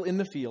was still in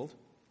the field.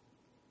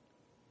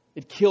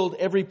 It killed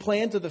every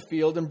plant of the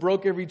field and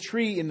broke every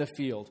tree in the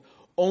field.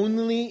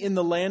 Only in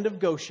the land of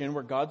Goshen,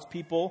 where God's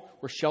people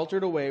were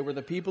sheltered away, where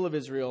the people of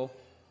Israel,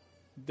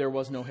 there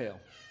was no hail.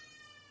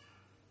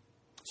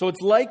 So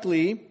it's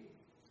likely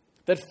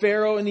that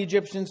Pharaoh and the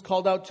Egyptians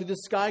called out to the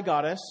sky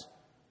goddess,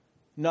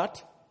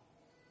 Nut,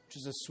 which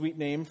is a sweet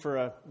name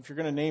for if you're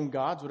going to name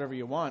gods, whatever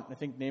you want. I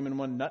think naming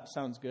one Nut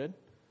sounds good.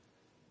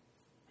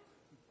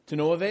 To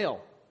no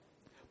avail.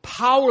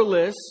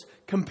 Powerless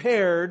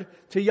compared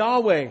to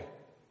Yahweh.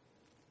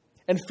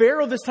 And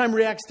Pharaoh this time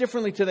reacts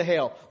differently to the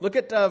hail. Look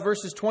at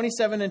verses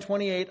 27 and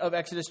 28 of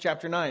Exodus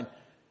chapter 9.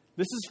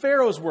 This is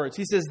Pharaoh's words.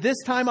 He says, this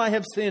time I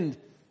have sinned.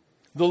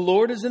 The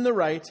Lord is in the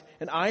right,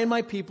 and I and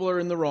my people are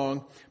in the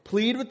wrong.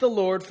 Plead with the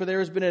Lord, for there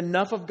has been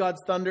enough of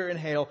God's thunder and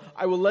hail.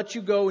 I will let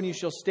you go, and you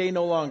shall stay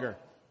no longer.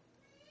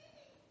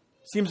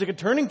 Seems like a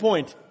turning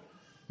point.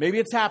 Maybe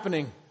it's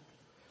happening.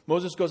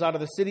 Moses goes out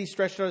of the city,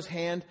 stretched out his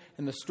hand,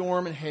 and the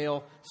storm and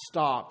hail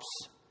stops.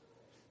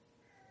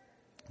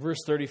 Verse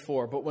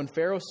 34, but when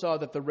Pharaoh saw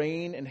that the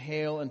rain and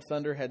hail and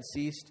thunder had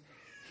ceased,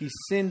 he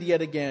sinned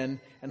yet again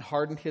and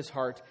hardened his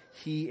heart,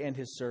 he and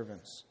his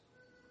servants.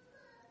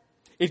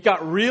 It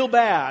got real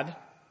bad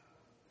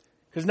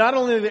because not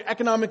only are they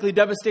economically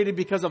devastated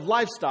because of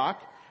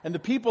livestock, and the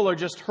people are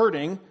just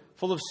hurting,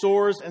 full of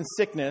sores and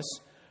sickness,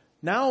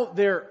 now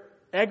their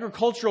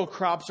agricultural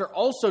crops are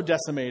also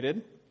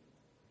decimated.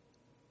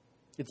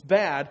 It's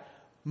bad.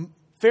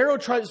 Pharaoh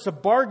tries to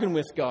bargain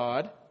with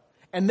God,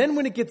 and then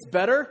when it gets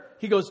better,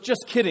 he goes,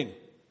 just kidding.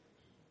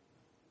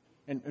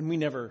 And we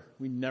never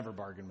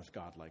bargain with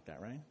God like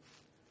that, right?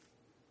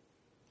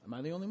 Am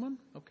I the only one?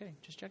 Okay,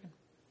 just checking.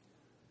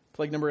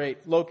 Plague number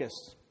 8,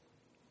 locusts.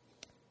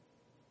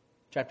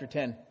 Chapter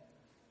 10.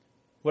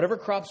 Whatever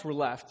crops were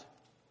left,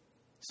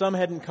 some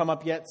hadn't come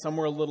up yet, some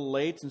were a little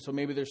late, and so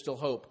maybe there's still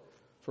hope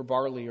for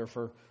barley or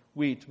for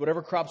wheat.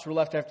 Whatever crops were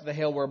left after the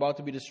hail were about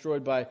to be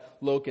destroyed by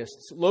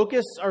locusts.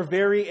 Locusts are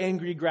very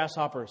angry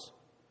grasshoppers.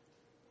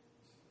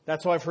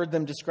 That's how I've heard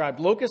them described.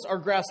 Locusts are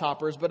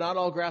grasshoppers, but not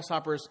all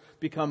grasshoppers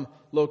become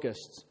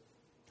locusts.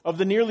 Of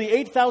the nearly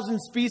 8,000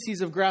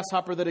 species of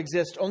grasshopper that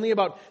exist, only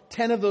about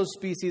 10 of those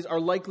species are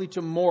likely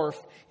to morph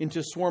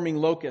into swarming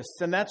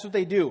locusts. And that's what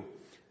they do.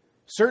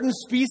 Certain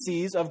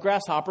species of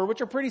grasshopper,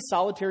 which are pretty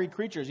solitary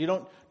creatures, you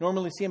don't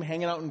normally see them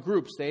hanging out in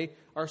groups. They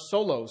are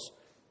solos,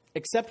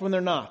 except when they're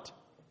not.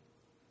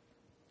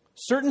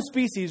 Certain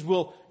species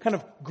will kind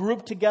of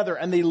group together,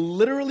 and they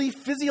literally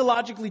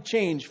physiologically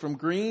change from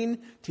green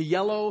to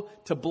yellow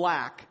to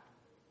black.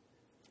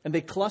 And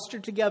they cluster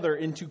together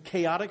into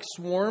chaotic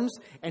swarms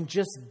and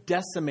just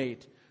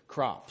decimate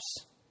crops.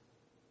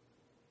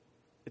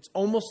 It's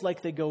almost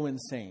like they go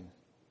insane.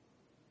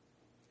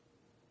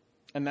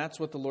 And that's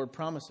what the Lord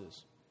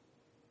promises.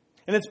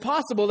 And it's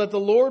possible that the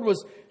Lord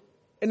was,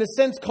 in a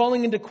sense,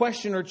 calling into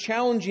question or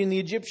challenging the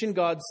Egyptian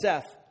god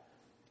Seth.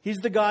 He's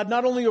the God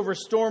not only over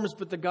storms,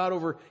 but the God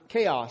over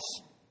chaos.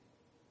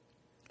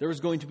 There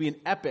was going to be an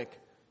epic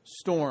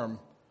storm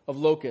of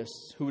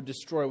locusts who would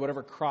destroy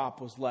whatever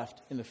crop was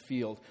left in the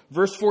field.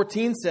 Verse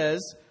 14 says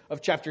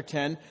of chapter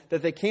 10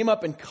 that they came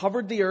up and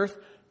covered the earth,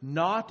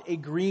 not a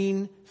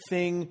green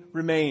thing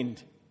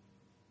remained.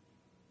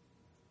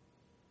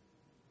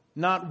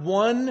 Not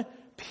one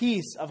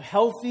piece of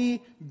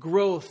healthy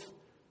growth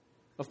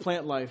of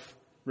plant life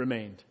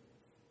remained.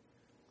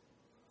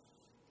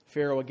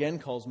 Pharaoh again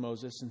calls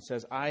Moses and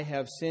says, I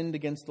have sinned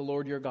against the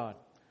Lord your God.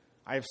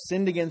 I have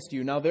sinned against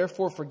you. Now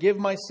therefore forgive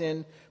my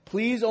sin.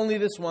 Please only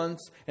this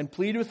once, and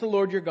plead with the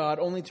Lord your God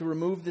only to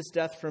remove this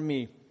death from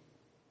me.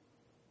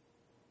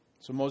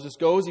 So Moses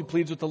goes, he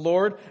pleads with the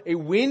Lord. A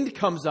wind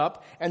comes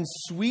up and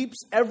sweeps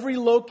every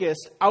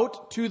locust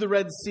out to the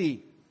Red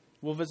Sea.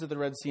 We'll visit the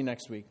Red Sea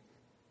next week.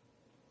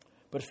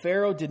 But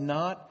Pharaoh did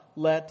not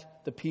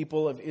let the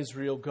people of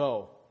Israel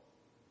go.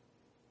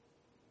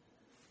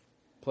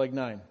 Plague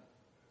 9.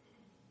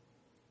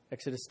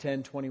 Exodus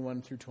 10,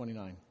 21 through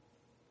 29.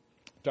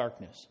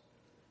 Darkness.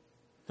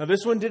 Now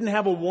this one didn't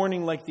have a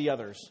warning like the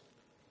others.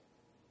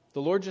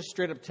 The Lord just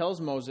straight up tells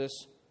Moses,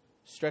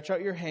 stretch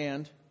out your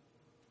hand,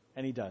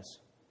 and he does.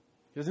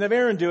 He doesn't have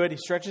Aaron do it. He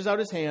stretches out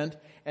his hand,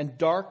 and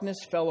darkness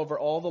fell over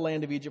all the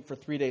land of Egypt for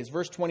 3 days.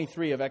 Verse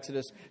 23 of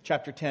Exodus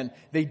chapter 10.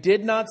 They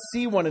did not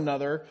see one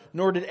another,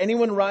 nor did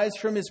anyone rise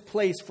from his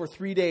place for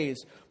 3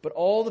 days, but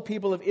all the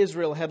people of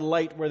Israel had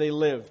light where they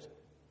lived.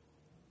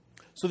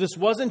 So this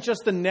wasn't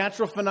just the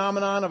natural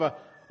phenomenon of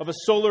a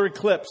solar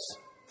eclipse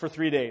for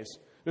 3 days.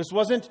 This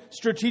wasn't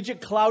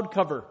strategic cloud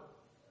cover.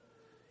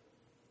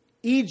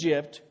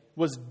 Egypt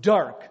was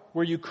dark,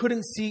 where you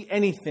couldn't see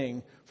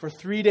anything for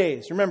 3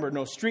 days. Remember,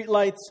 no street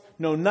lights,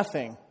 no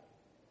nothing.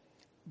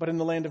 But in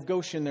the land of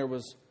Goshen, there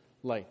was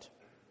light.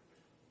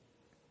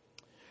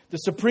 The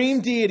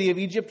supreme deity of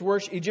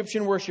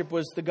Egyptian worship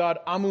was the god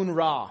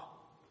Amun-Ra,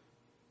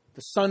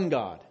 the sun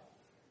god.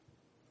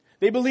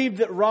 They believed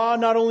that Ra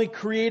not only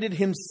created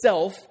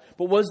himself,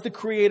 but was the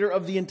creator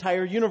of the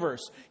entire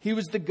universe. He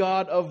was the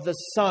god of the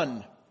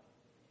sun.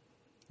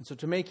 And so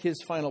to make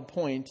his final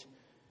point,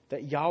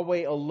 that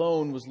Yahweh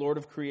alone was Lord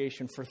of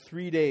creation, for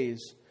 3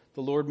 days,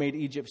 the Lord made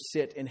Egypt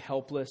sit in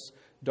helpless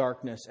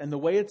darkness. And the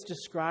way it's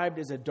described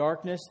is a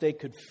darkness they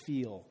could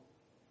feel.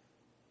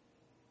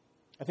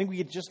 I think we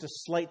get just a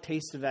slight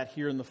taste of that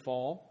here in the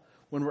fall,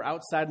 when we're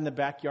outside in the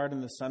backyard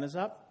and the sun is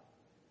up.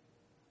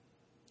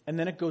 And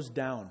then it goes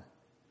down,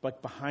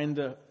 like behind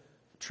the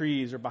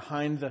trees or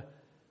behind the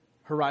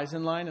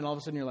horizon line, and all of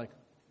a sudden you're like,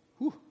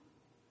 whew,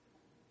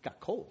 it got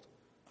cold.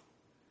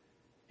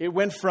 It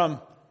went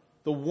from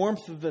the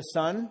warmth of the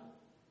sun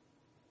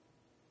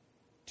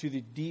to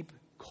the deep,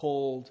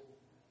 cold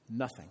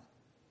nothing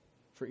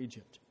for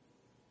Egypt.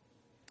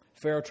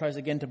 Pharaoh tries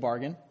again to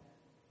bargain,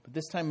 but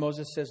this time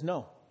Moses says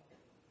no.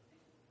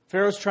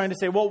 Pharaoh's trying to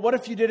say, well, what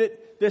if you did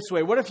it this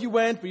way. What if you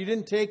went, but you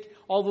didn't take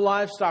all the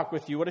livestock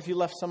with you? What if you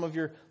left some of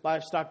your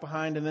livestock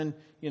behind? And then,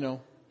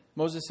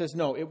 Moses says,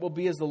 no, it will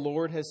be as the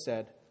Lord has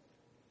said.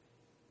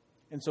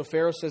 And so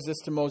Pharaoh says this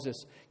to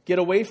Moses, get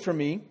away from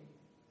me.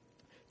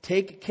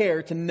 Take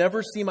care to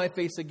never see my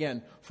face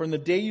again. For in the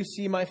day you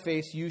see my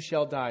face, you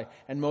shall die.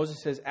 And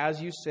Moses says,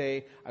 as you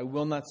say, I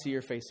will not see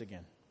your face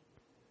again.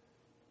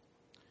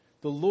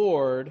 The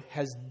Lord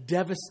has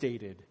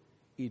devastated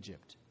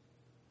Egypt.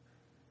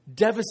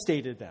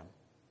 Devastated them.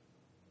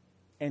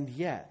 And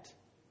yet,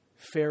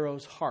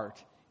 Pharaoh's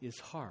heart is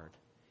hard.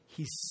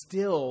 He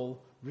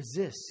still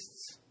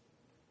resists.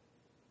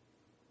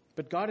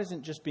 But God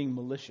isn't just being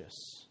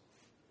malicious.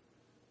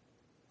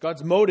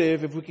 God's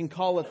motive, if we can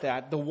call it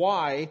that, the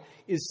why,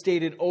 is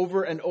stated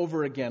over and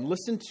over again.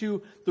 Listen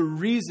to the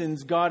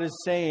reasons God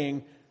is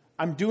saying,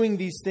 I'm doing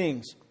these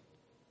things.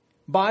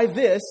 By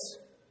this,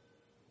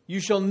 you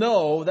shall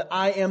know that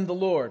I am the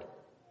Lord.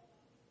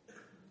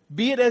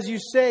 Be it as you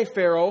say,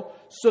 Pharaoh,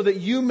 so that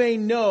you may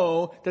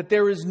know that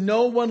there is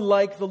no one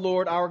like the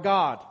Lord our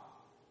God.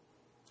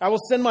 I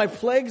will send my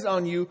plagues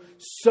on you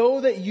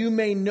so that you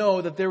may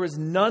know that there is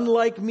none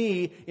like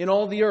me in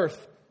all the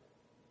earth.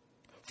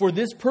 For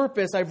this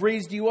purpose I've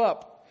raised you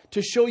up,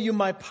 to show you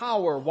my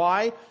power.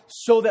 Why?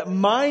 So that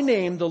my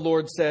name, the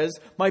Lord says,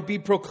 might be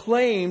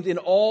proclaimed in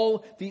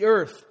all the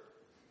earth.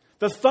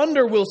 The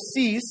thunder will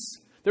cease,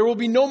 there will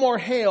be no more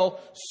hail,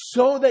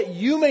 so that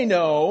you may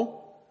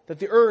know that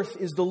the earth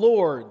is the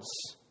Lord's.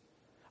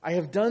 I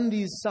have done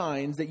these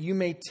signs that you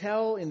may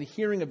tell in the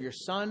hearing of your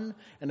son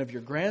and of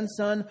your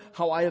grandson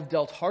how I have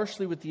dealt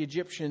harshly with the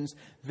Egyptians,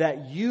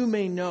 that you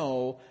may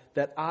know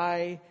that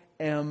I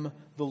am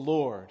the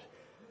Lord.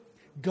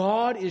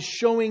 God is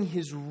showing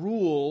his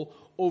rule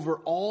over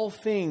all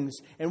things.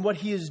 And what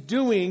he is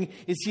doing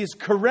is he is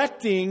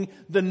correcting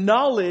the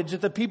knowledge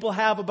that the people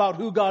have about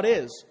who God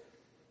is.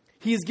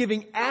 He is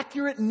giving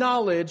accurate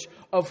knowledge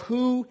of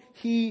who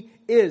he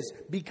is,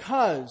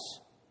 because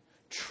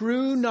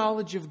true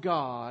knowledge of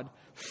God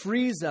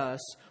frees us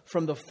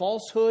from the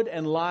falsehood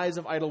and lies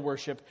of idol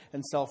worship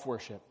and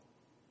self-worship.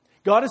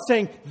 God is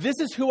saying, this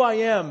is who I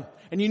am,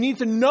 and you need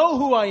to know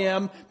who I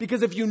am,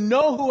 because if you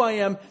know who I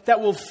am, that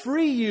will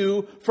free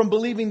you from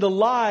believing the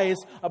lies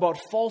about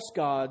false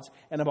gods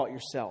and about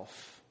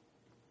yourself.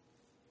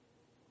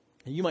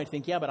 And you might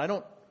think, yeah, but I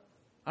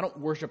don't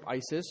worship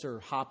Isis or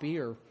Hapi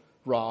or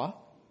Ra.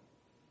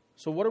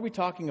 So what are we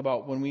talking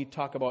about when we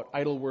talk about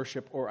idol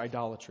worship or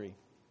idolatry?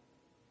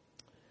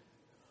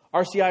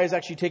 RCI is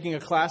actually taking a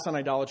class on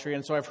idolatry,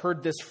 and so I've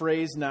heard this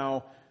phrase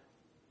now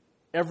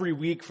every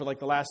week for like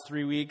the last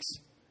 3 weeks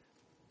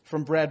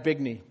from Brad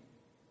Bigney.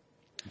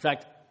 In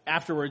fact,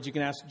 afterwards you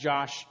can ask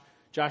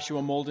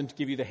Joshua Molden to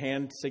give you the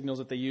hand signals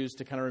that they use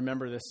to kind of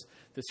remember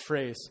this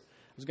phrase.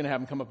 I was going to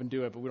have him come up and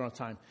do it, but we don't have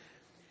time.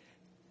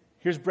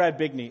 Here's Brad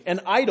Bigney.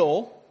 An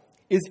idol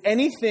is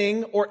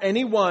anything or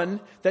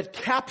anyone that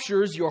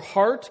captures your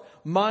heart,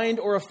 mind,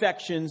 or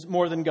affections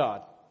more than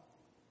God.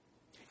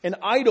 An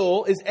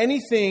idol is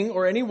anything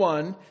or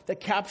anyone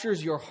that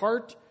captures your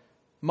heart,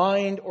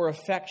 mind, or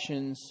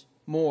affections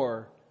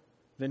more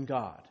than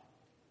God.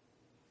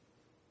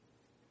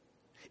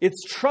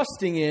 It's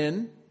trusting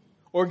in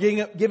or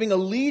giving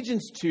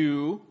allegiance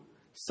to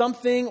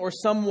something or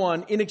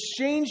someone in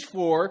exchange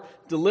for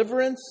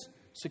deliverance,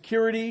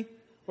 security,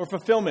 or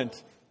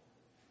fulfillment.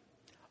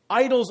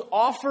 Idols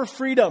offer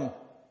freedom,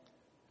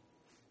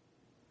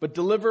 but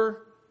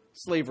deliver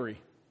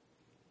slavery.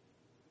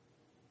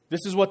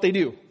 This is what they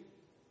do.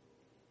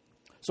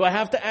 So I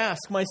have to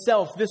ask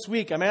myself this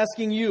week, I'm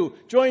asking you,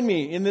 join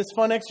me in this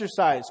fun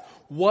exercise.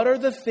 What are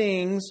the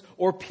things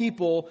or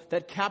people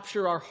that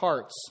capture our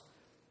hearts,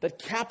 that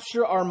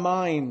capture our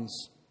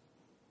minds,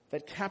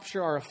 that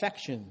capture our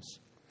affections?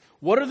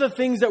 What are the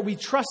things that we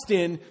trust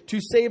in to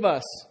save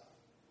us?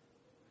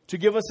 To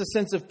give us a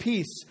sense of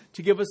peace,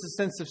 to give us a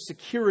sense of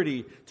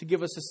security, to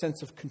give us a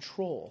sense of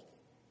control.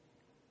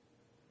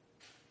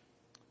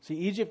 See,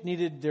 Egypt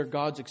needed their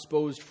gods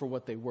exposed for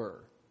what they were,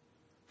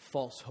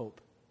 false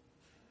hope.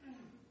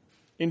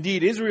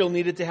 Indeed, Israel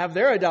needed to have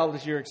their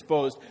idolatry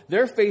exposed,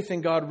 their faith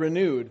in God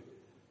renewed.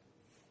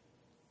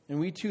 And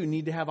we too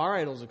need to have our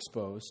idols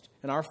exposed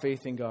and our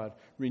faith in God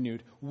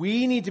renewed.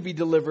 We need to be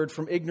delivered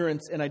from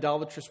ignorance and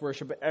idolatrous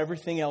worship of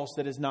everything else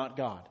that is not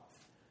God.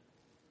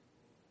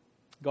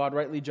 God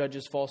rightly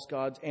judges false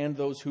gods and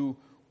those who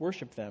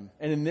worship them.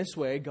 And in this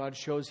way, God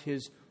shows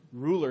his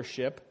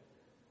rulership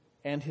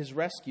and his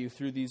rescue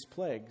through these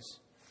plagues.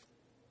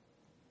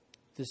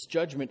 This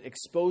judgment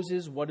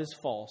exposes what is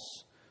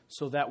false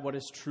so that what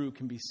is true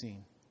can be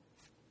seen.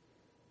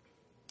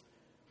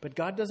 But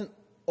God doesn't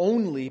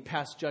only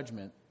pass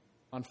judgment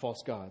on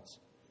false gods.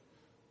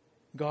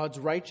 God's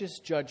righteous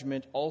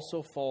judgment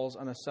also falls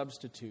on a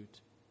substitute.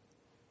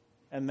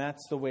 And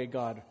that's the way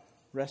God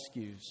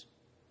rescues.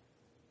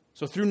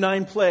 So through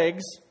 9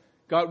 plagues,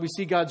 we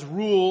see God's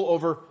rule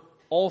over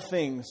all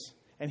things.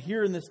 And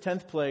here in this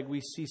 10th plague, we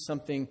see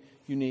something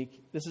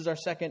unique. This is our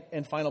second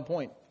and final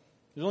point.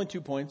 There's only 2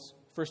 points.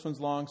 First one's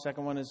long,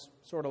 second one is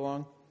sort of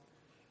long.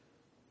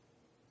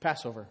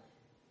 Passover.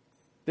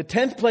 The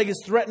 10th plague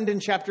is threatened in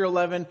chapter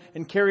 11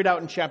 and carried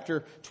out in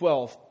chapter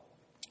 12.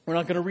 We're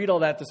not going to read all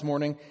that this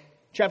morning.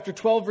 Chapter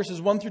 12,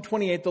 verses 1 through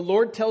 28, the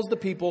Lord tells the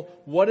people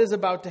what is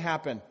about to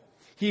happen.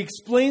 He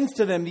explains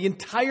to them the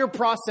entire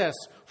process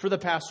for the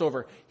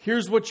Passover.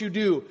 Here's what you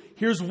do.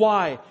 Here's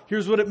why.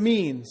 Here's what it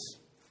means.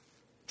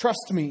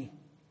 Trust me.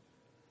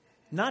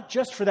 Not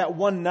just for that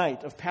one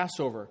night of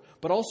Passover,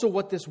 but also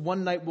what this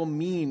one night will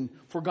mean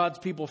for God's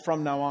people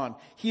from now on.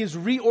 He is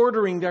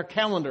reordering their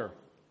calendar.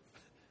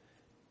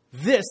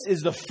 This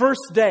is the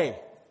first day,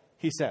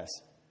 he says,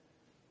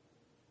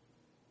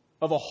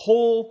 of a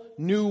whole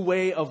new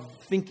way of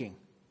thinking.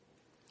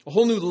 A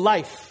whole new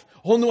life, a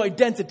whole new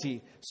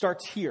identity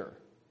starts here,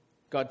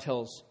 God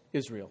tells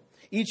Israel.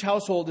 Each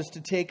household is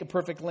to take a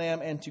perfect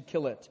lamb and to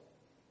kill it.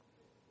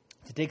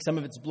 To take some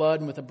of its blood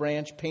and with a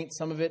branch paint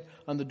some of it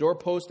on the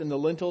doorpost and the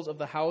lintels of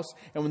the house.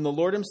 And when the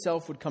Lord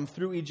himself would come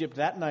through Egypt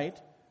that night,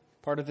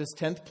 part of this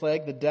 10th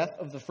plague, the death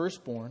of the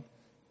firstborn,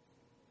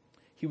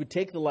 he would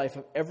take the life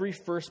of every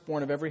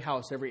firstborn of every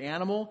house, every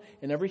animal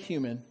and every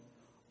human,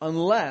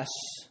 unless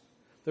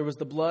there was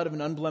the blood of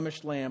an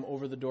unblemished lamb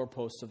over the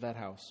doorposts of that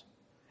house.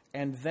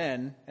 And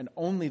then, and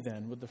only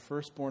then, would the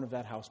firstborn of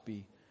that house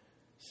be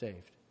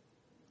saved.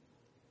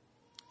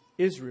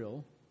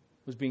 Israel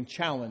was being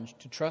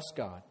challenged to trust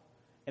God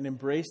and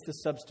embrace the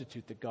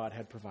substitute that God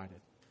had provided.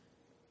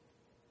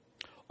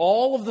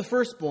 All of the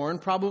firstborn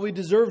probably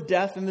deserved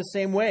death in the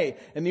same way.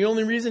 And the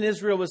only reason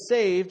Israel was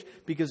saved,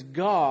 because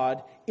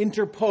God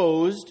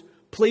interposed,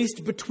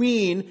 placed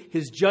between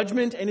his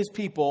judgment and his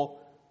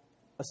people,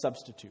 a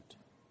substitute.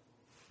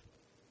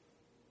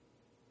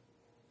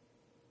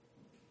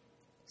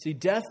 See,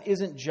 death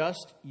isn't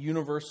just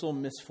universal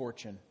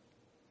misfortune.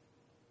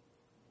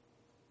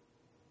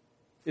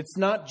 It's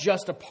not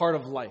just a part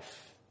of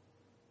life.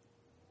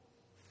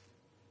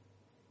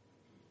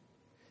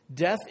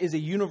 Death is a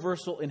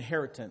universal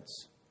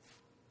inheritance,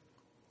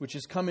 which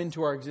has come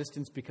into our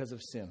existence because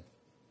of sin.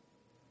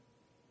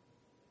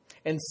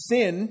 And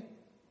sin,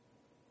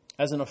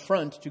 as an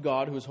affront to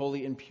God who is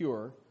holy and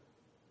pure,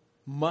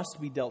 must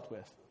be dealt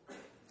with.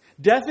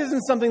 Death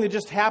isn't something that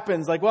just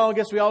happens, like, well, I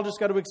guess we all just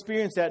got to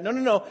experience that.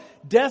 No.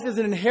 Death is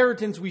an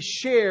inheritance we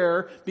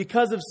share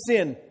because of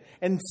sin.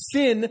 And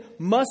sin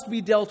must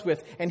be dealt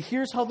with. And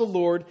here's how the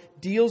Lord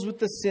deals with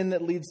the sin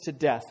that leads to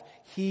death.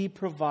 He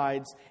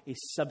provides a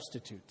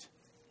substitute.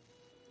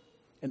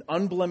 An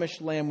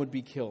unblemished lamb would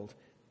be killed.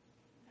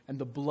 And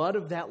the blood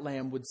of that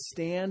lamb would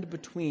stand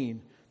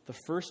between the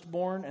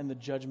firstborn and the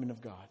judgment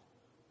of God.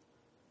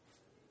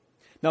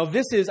 Now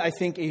this is, I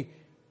think, a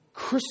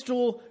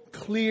crystal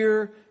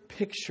clear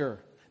picture,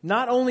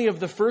 not only of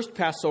the first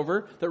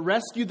Passover that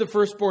rescued the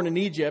firstborn in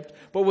Egypt,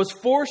 but was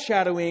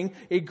foreshadowing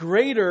a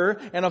greater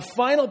and a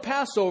final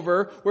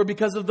Passover where,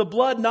 because of the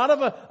blood, not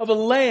of a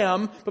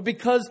lamb, but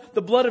because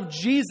the blood of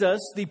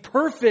Jesus, the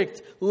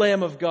perfect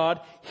Lamb of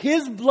God,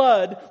 his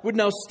blood would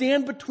now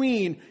stand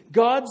between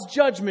God's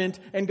judgment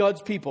and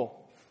God's people.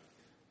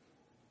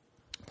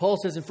 Paul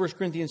says in 1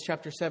 Corinthians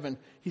chapter 7,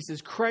 he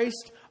says,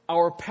 Christ,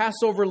 our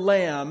Passover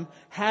lamb,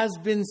 has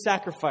been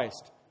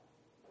sacrificed.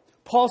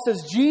 Paul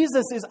says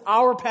Jesus is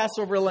our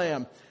Passover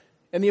lamb.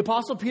 And the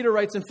Apostle Peter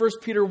writes in 1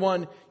 Peter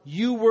 1,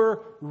 you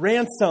were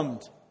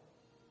ransomed.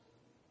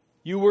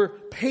 You were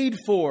paid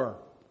for.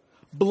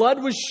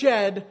 Blood was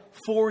shed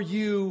for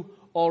you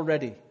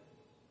already.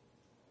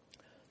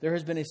 There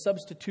has been a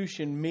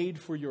substitution made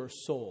for your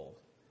soul,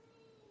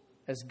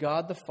 as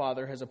God the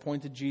Father has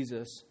appointed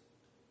Jesus,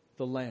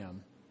 the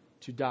Lamb,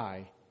 to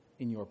die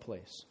in your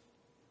place.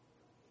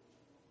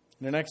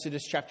 And in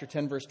Exodus chapter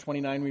 10, verse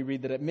 29, we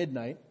read that at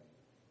midnight,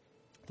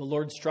 the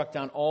Lord struck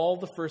down all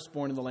the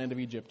firstborn in the land of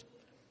Egypt.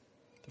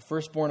 The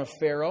firstborn of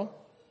Pharaoh,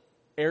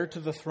 heir to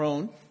the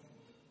throne,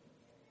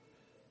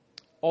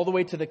 all the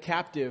way to the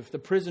captive, the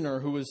prisoner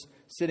who was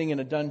sitting in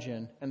a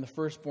dungeon, and the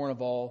firstborn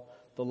of all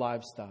the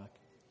livestock.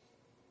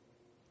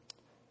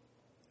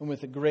 And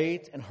with a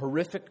great and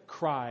horrific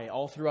cry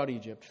all throughout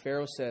Egypt,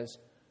 Pharaoh says,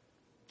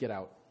 get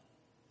out.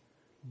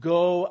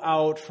 Go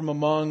out from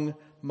among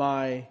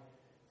my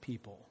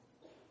people.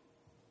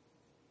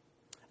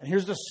 And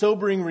here's the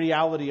sobering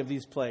reality of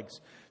these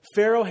plagues.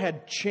 Pharaoh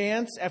had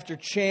chance after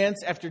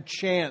chance after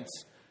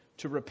chance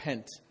to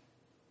repent.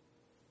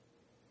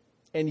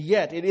 And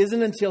yet, it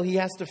isn't until he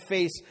has to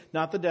face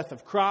not the death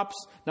of crops,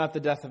 not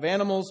the death of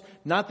animals,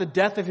 not the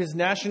death of his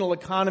national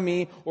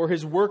economy or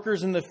his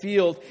workers in the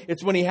field.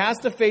 It's when he has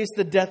to face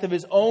the death of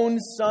his own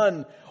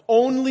son.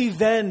 Only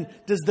then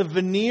does the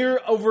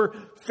veneer over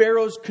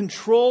Pharaoh's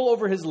control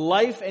over his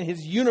life and his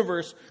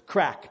universe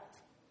crack.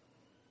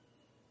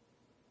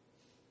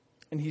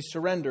 And he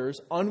surrenders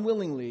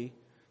unwillingly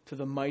to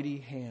the mighty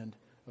hand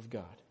of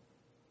God.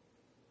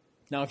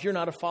 Now, if you're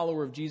not a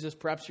follower of Jesus,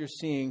 perhaps you're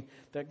seeing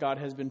that God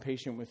has been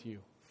patient with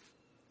you.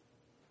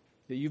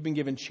 That you've been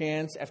given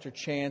chance after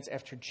chance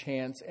after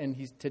chance. And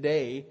he's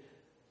today,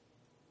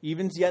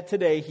 even yet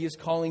today, he is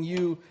calling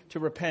you to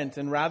repent.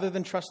 And rather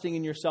than trusting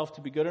in yourself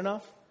to be good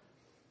enough,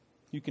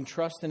 you can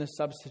trust in a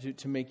substitute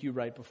to make you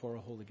right before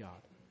a holy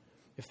God.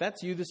 If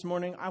that's you this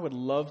morning, I would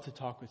love to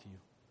talk with you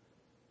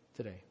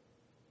today.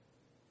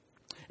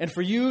 And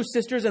for you,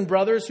 sisters and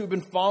brothers who've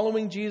been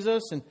following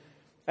Jesus, and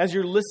as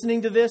you're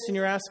listening to this and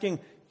you're asking,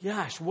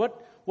 gosh,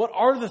 what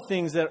are the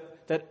things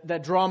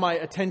that draw my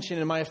attention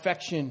and my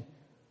affection,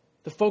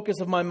 the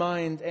focus of my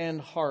mind and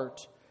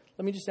heart?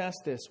 Let me just ask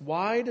this.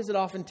 Why does it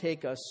often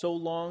take us so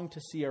long to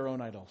see our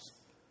own idols?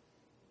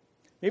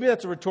 Maybe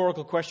that's a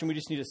rhetorical question we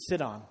just need to sit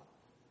on.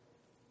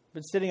 I've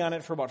been sitting on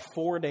it for about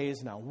 4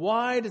 days now.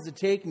 Why does it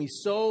take me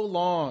so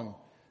long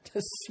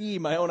to see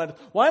my own idols?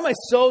 Why am I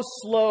so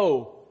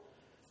slow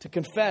to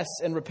confess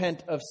and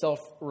repent of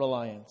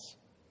self-reliance?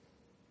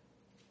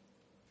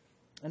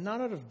 And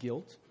not out of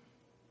guilt.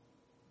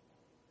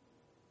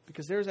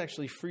 Because there's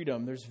actually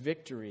freedom, there's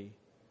victory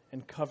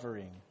and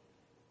covering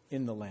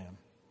in the Lamb.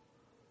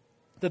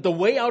 That the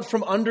way out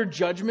from under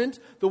judgment,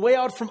 the way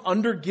out from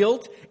under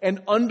guilt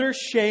and under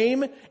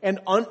shame and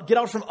get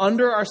out from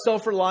under our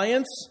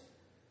self-reliance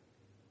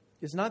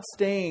is not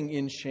staying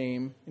in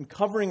shame and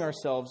covering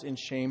ourselves in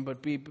shame,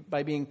 but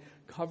by being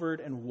covered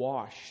and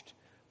washed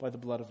by the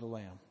blood of the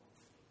Lamb.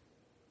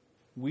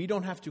 We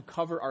don't have to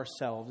cover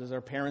ourselves as our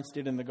parents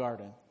did in the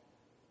garden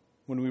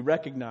when we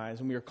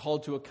recognize and we are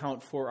called to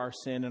account for our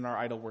sin and our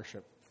idol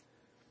worship.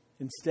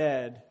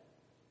 Instead,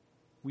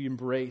 we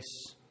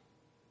embrace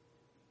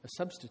a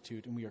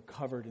substitute, and we are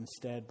covered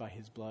instead by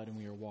his blood, and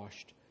we are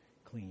washed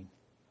clean.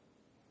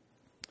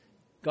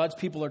 God's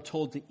people are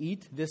told to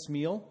eat this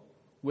meal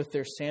with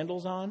their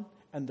sandals on,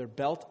 and their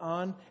belt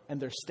on,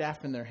 and their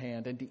staff in their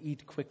hand, and to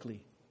eat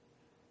quickly.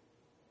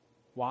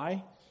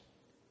 Why?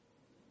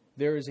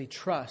 There is a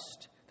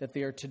trust that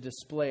they are to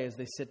display as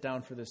they sit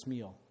down for this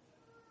meal.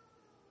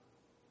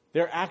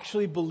 They're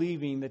actually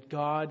believing that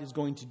God is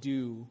going to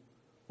do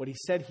what he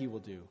said he will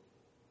do.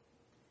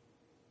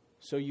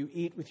 So you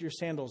eat with your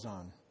sandals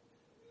on.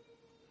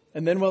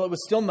 And then while it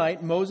was still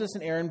night, Moses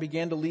and Aaron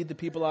began to lead the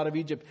people out of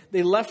Egypt.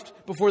 They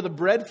left before the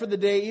bread for the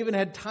day even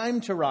had time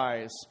to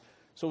rise.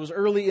 So it was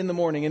early in the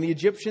morning. And the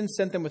Egyptians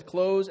sent them with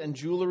clothes and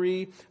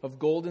jewelry of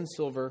gold and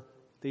silver.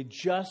 They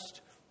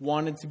just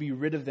wanted to be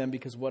rid of them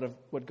because of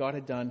what God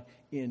had done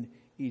in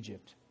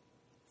Egypt.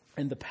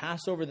 And the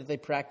Passover that they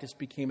practiced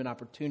became an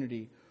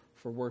opportunity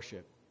for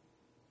worship.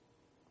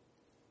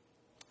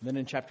 And then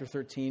in chapter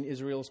 13,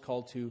 Israel is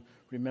called to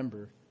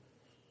remember.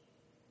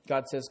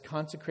 God says,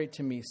 consecrate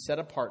to me, set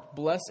apart,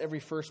 bless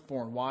every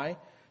firstborn. Why?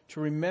 To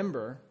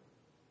remember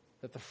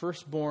that the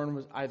firstborn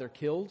was either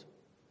killed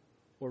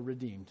or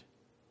redeemed.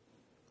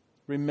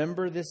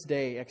 Remember this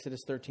day,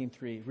 Exodus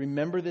 13:3.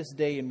 Remember this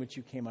day in which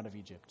you came out of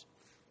Egypt.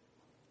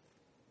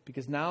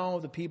 Because now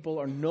the people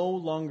are no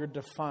longer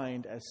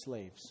defined as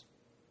slaves.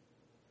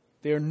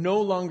 They are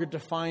no longer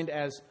defined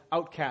as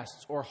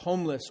outcasts or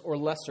homeless or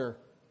lesser.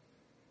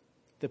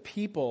 The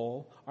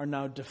people are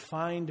now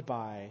defined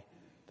by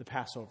the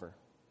Passover.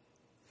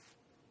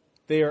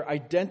 They are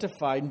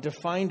identified and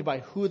defined by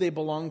who they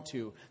belong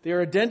to. They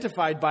are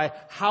identified by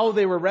how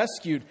they were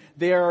rescued.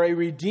 They are a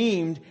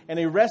redeemed and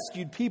a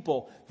rescued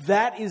people.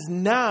 That is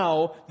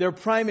now their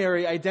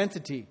primary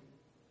identity.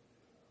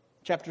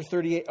 Chapter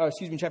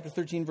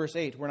 13, verse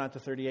 8. We're not to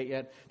 38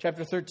 yet.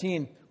 Chapter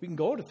 13. We can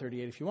go to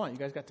 38 if you want. You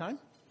guys got time?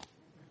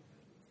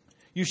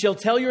 You shall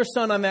tell your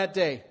son on that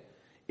day,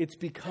 it's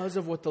because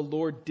of what the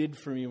Lord did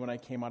for me when I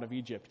came out of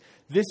Egypt.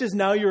 This is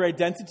now your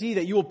identity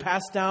that you will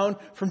pass down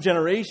from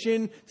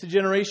generation to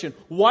generation.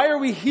 Why are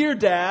we here,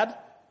 Dad?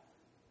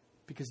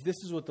 Because this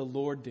is what the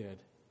Lord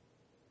did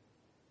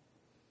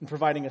in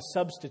providing a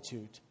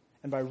substitute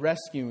and by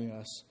rescuing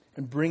us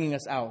and bringing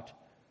us out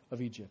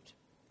of Egypt.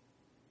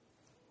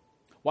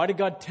 Why did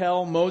God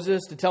tell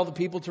Moses to tell the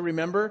people to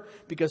remember?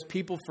 Because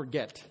people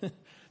forget.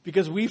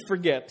 Because we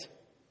forget.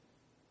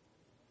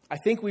 I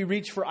think we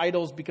reach for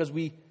idols because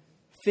we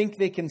think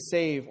they can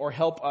save or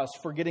help us,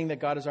 forgetting that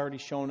God has already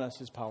shown us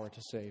his power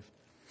to save.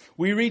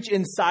 We reach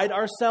inside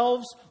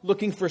ourselves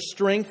looking for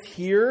strength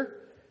here,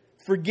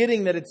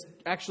 forgetting that it's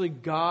actually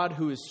God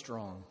who is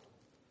strong.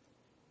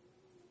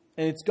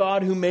 And it's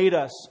God who made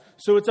us.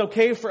 So it's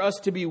okay for us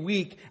to be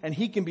weak and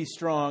he can be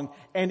strong.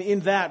 And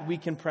in that we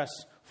can press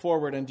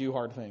forward and do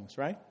hard things,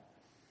 right?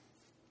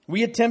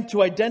 We attempt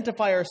to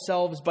identify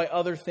ourselves by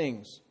other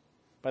things,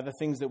 by the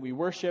things that we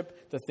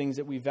worship, the things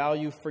that we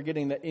value,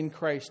 forgetting that in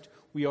Christ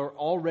we are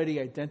already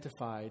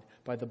identified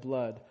by the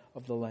blood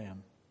of the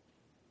Lamb.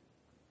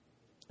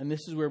 And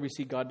this is where we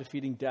see God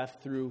defeating death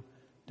through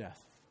death.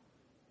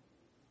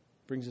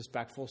 Brings us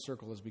back full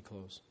circle as we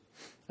close.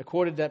 I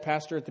quoted that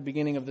pastor at the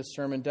beginning of this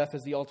sermon, death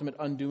is the ultimate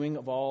undoing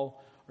of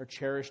all our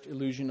cherished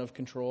illusion of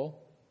control.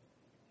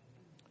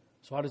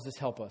 So how does this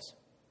help us?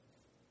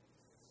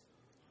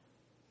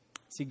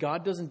 See,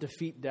 God doesn't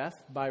defeat death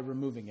by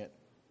removing it,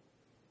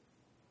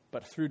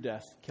 but through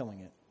death, killing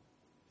it.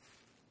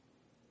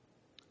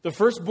 The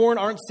firstborn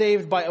aren't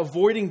saved by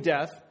avoiding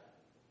death,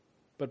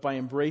 but by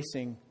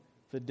embracing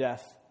the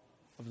death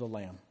of the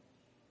Lamb.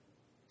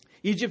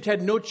 Egypt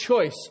had no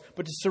choice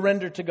but to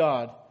surrender to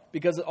God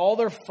because all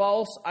their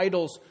false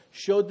idols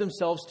showed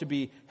themselves to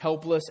be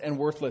helpless and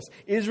worthless.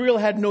 Israel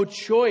had no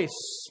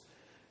choice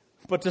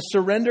but to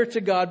surrender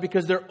to God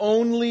because their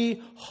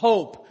only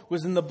hope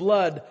was in the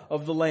blood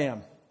of the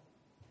Lamb.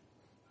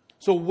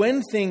 So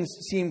when things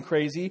seem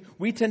crazy,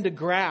 we tend to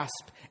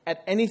grasp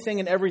at anything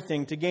and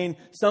everything to gain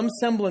some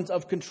semblance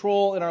of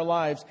control in our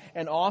lives.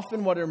 And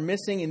often what are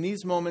missing in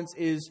these moments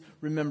is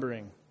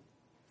remembering.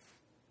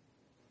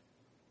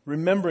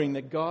 Remembering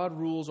that God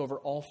rules over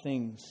all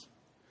things.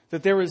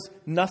 That there is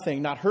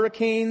nothing, not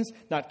hurricanes,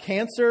 not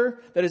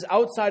cancer, that is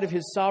outside of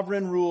His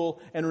sovereign rule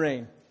and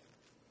reign.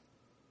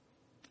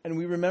 And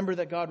we remember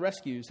that God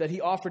rescues, that He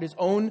offered His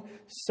own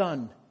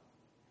Son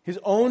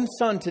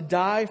to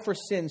die for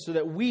sin so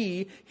that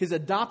we, His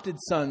adopted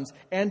sons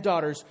and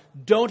daughters,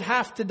 don't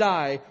have to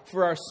die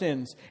for our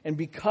sins. And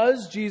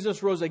because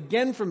Jesus rose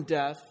again from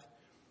death,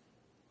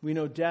 we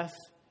know death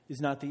is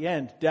not the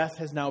end. Death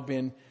has now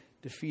been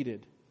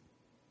defeated.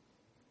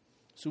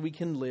 So we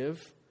can live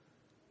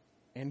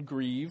and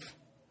grieve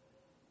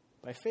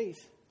by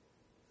faith.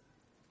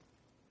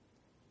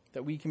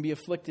 That we can be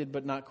afflicted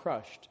but not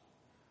crushed.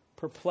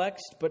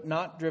 Perplexed but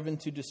not driven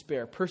to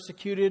despair.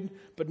 Persecuted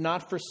but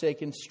not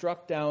forsaken.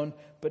 Struck down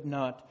but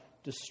not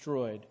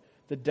destroyed.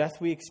 The death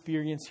we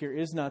experience here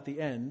is not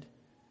the end.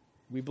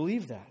 We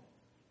believe that.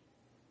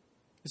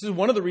 This is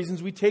one of the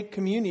reasons we take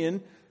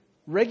communion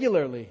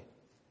regularly.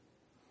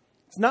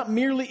 It's not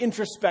merely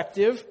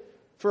introspective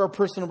for our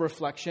personal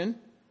reflection,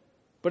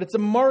 but it's a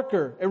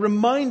marker, a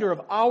reminder of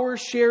our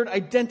shared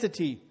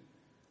identity.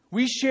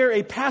 We share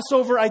a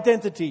Passover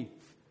identity.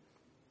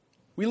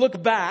 We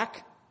look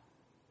back,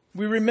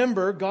 we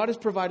remember God has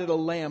provided a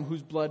lamb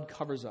whose blood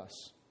covers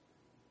us.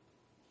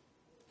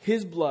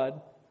 His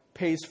blood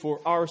pays for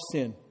our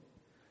sin.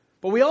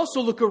 But we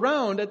also look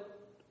around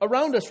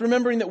us,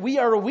 remembering that we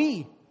are a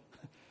we.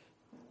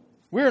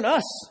 We're an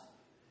us,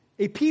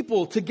 a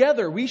people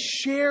together. We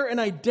share an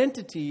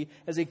identity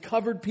as a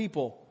covered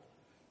people.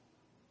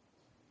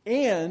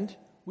 And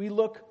we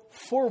look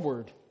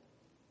forward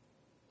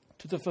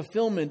to the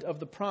fulfillment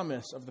of the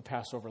promise of the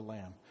Passover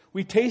lamb.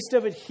 We taste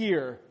of it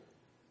here.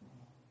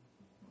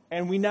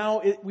 And we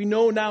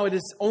know now it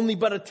is only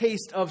but a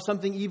taste of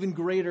something even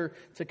greater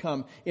to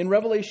come. In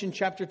Revelation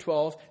chapter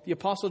 12, the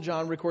Apostle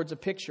John records a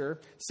picture.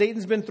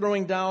 Satan's been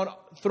thrown down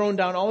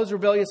all his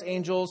rebellious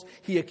angels.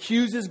 He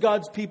accuses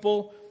God's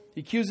people.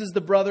 He accuses the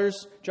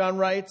brothers, John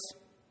writes.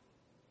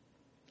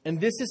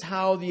 And this is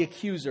how the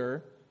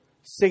accuser,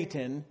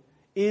 Satan,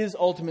 is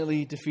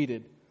ultimately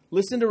defeated.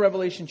 Listen to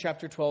Revelation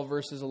chapter 12,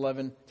 verses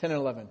 10 and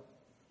 11.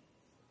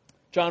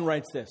 John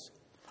writes this.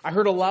 I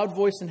heard a loud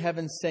voice in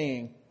heaven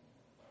saying,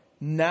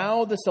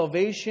 now the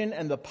salvation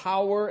and the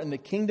power and the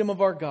kingdom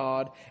of our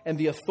God and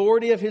the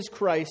authority of His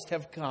Christ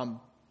have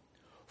come.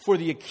 For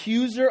the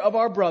accuser of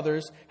our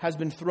brothers has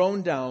been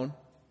thrown down,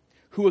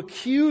 who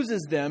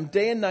accuses them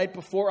day and night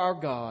before our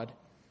God,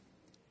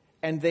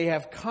 and they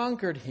have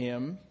conquered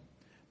him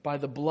by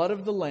the blood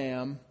of the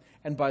Lamb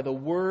and by the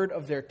word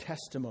of their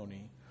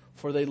testimony.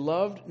 For they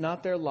loved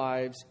not their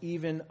lives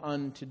even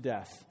unto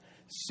death.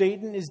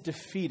 Satan is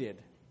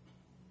defeated.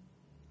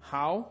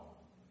 How?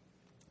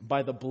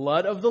 By the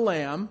blood of the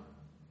Lamb,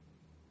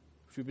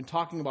 which we've been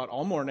talking about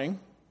all morning,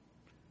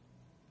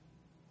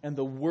 and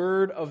the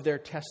word of their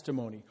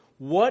testimony.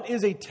 What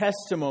is a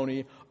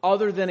testimony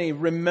other than a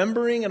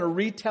remembering and a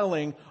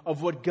retelling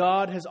of what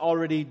God has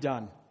already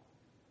done?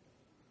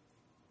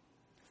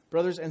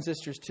 Brothers and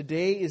sisters,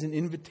 today is an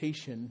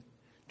invitation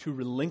to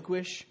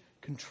relinquish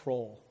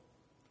control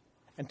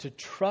and to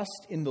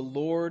trust in the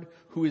Lord,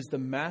 who is the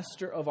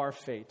master of our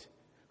fate,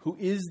 who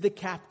is the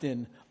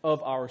captain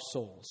of our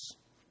souls.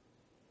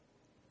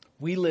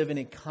 We live in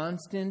a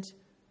constant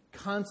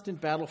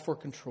battle for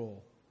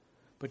control.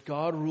 But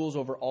God rules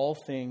over all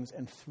things,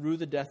 and through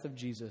the death of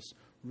Jesus,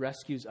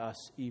 rescues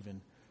us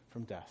even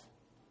from death.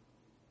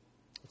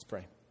 Let's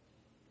pray.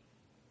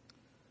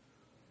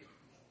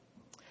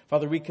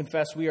 Father, we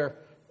confess we are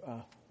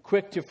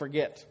quick to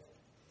forget.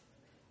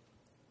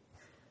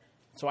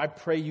 So I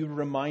pray you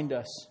remind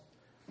us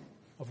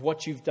of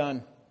what you've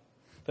done.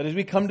 That as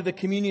we come to the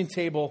communion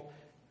table,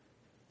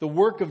 the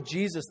work of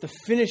Jesus, the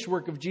finished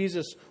work of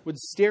Jesus, would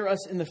stare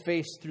us in the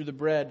face through the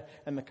bread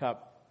and the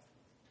cup.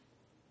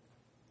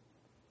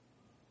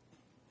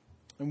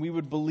 And we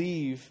would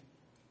believe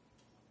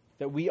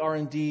that we are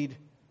indeed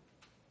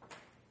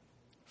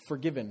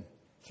forgiven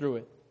through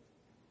it.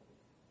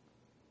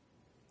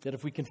 That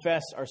if we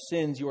confess our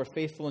sins, you are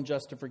faithful and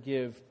just to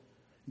forgive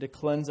and to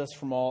cleanse us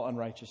from all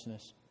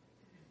unrighteousness.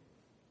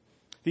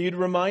 That you'd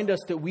remind us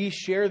that we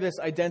share this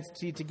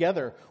identity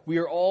together. We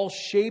are all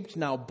shaped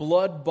now,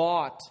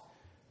 blood-bought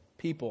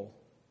people.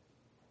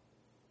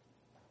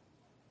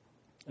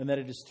 And that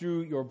it is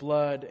through your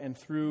blood and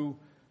through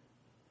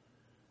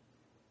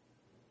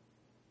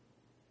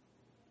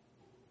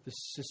the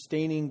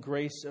sustaining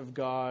grace of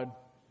God,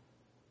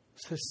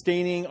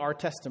 sustaining our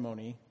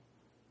testimony,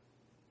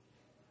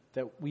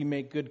 that we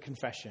make good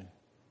confession.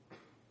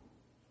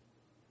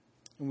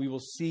 And we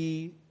will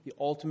see the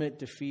ultimate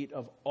defeat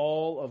of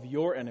all of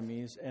your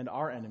enemies and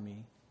our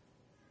enemy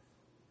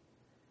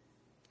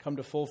come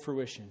to full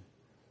fruition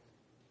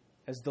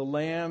as the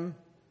Lamb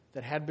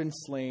that had been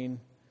slain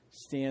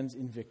stands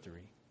in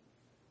victory.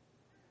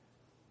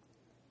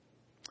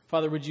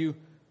 Father, would you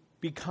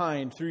be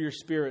kind through your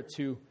Spirit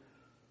to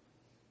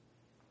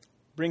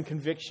bring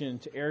conviction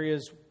to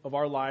areas of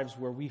our lives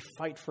where we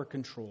fight for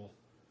control,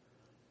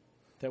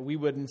 that we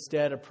would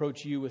instead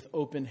approach you with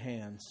open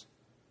hands,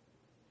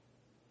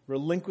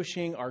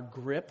 relinquishing our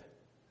grip,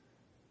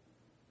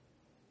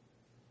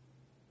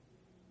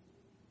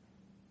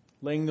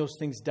 laying those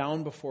things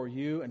down before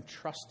you and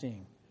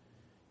trusting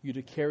you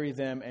to carry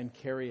them and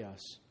carry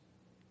us.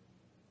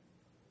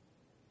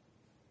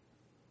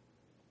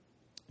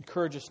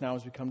 Encourage us now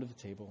as we come to the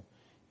table.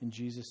 In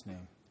Jesus'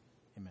 name,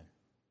 amen.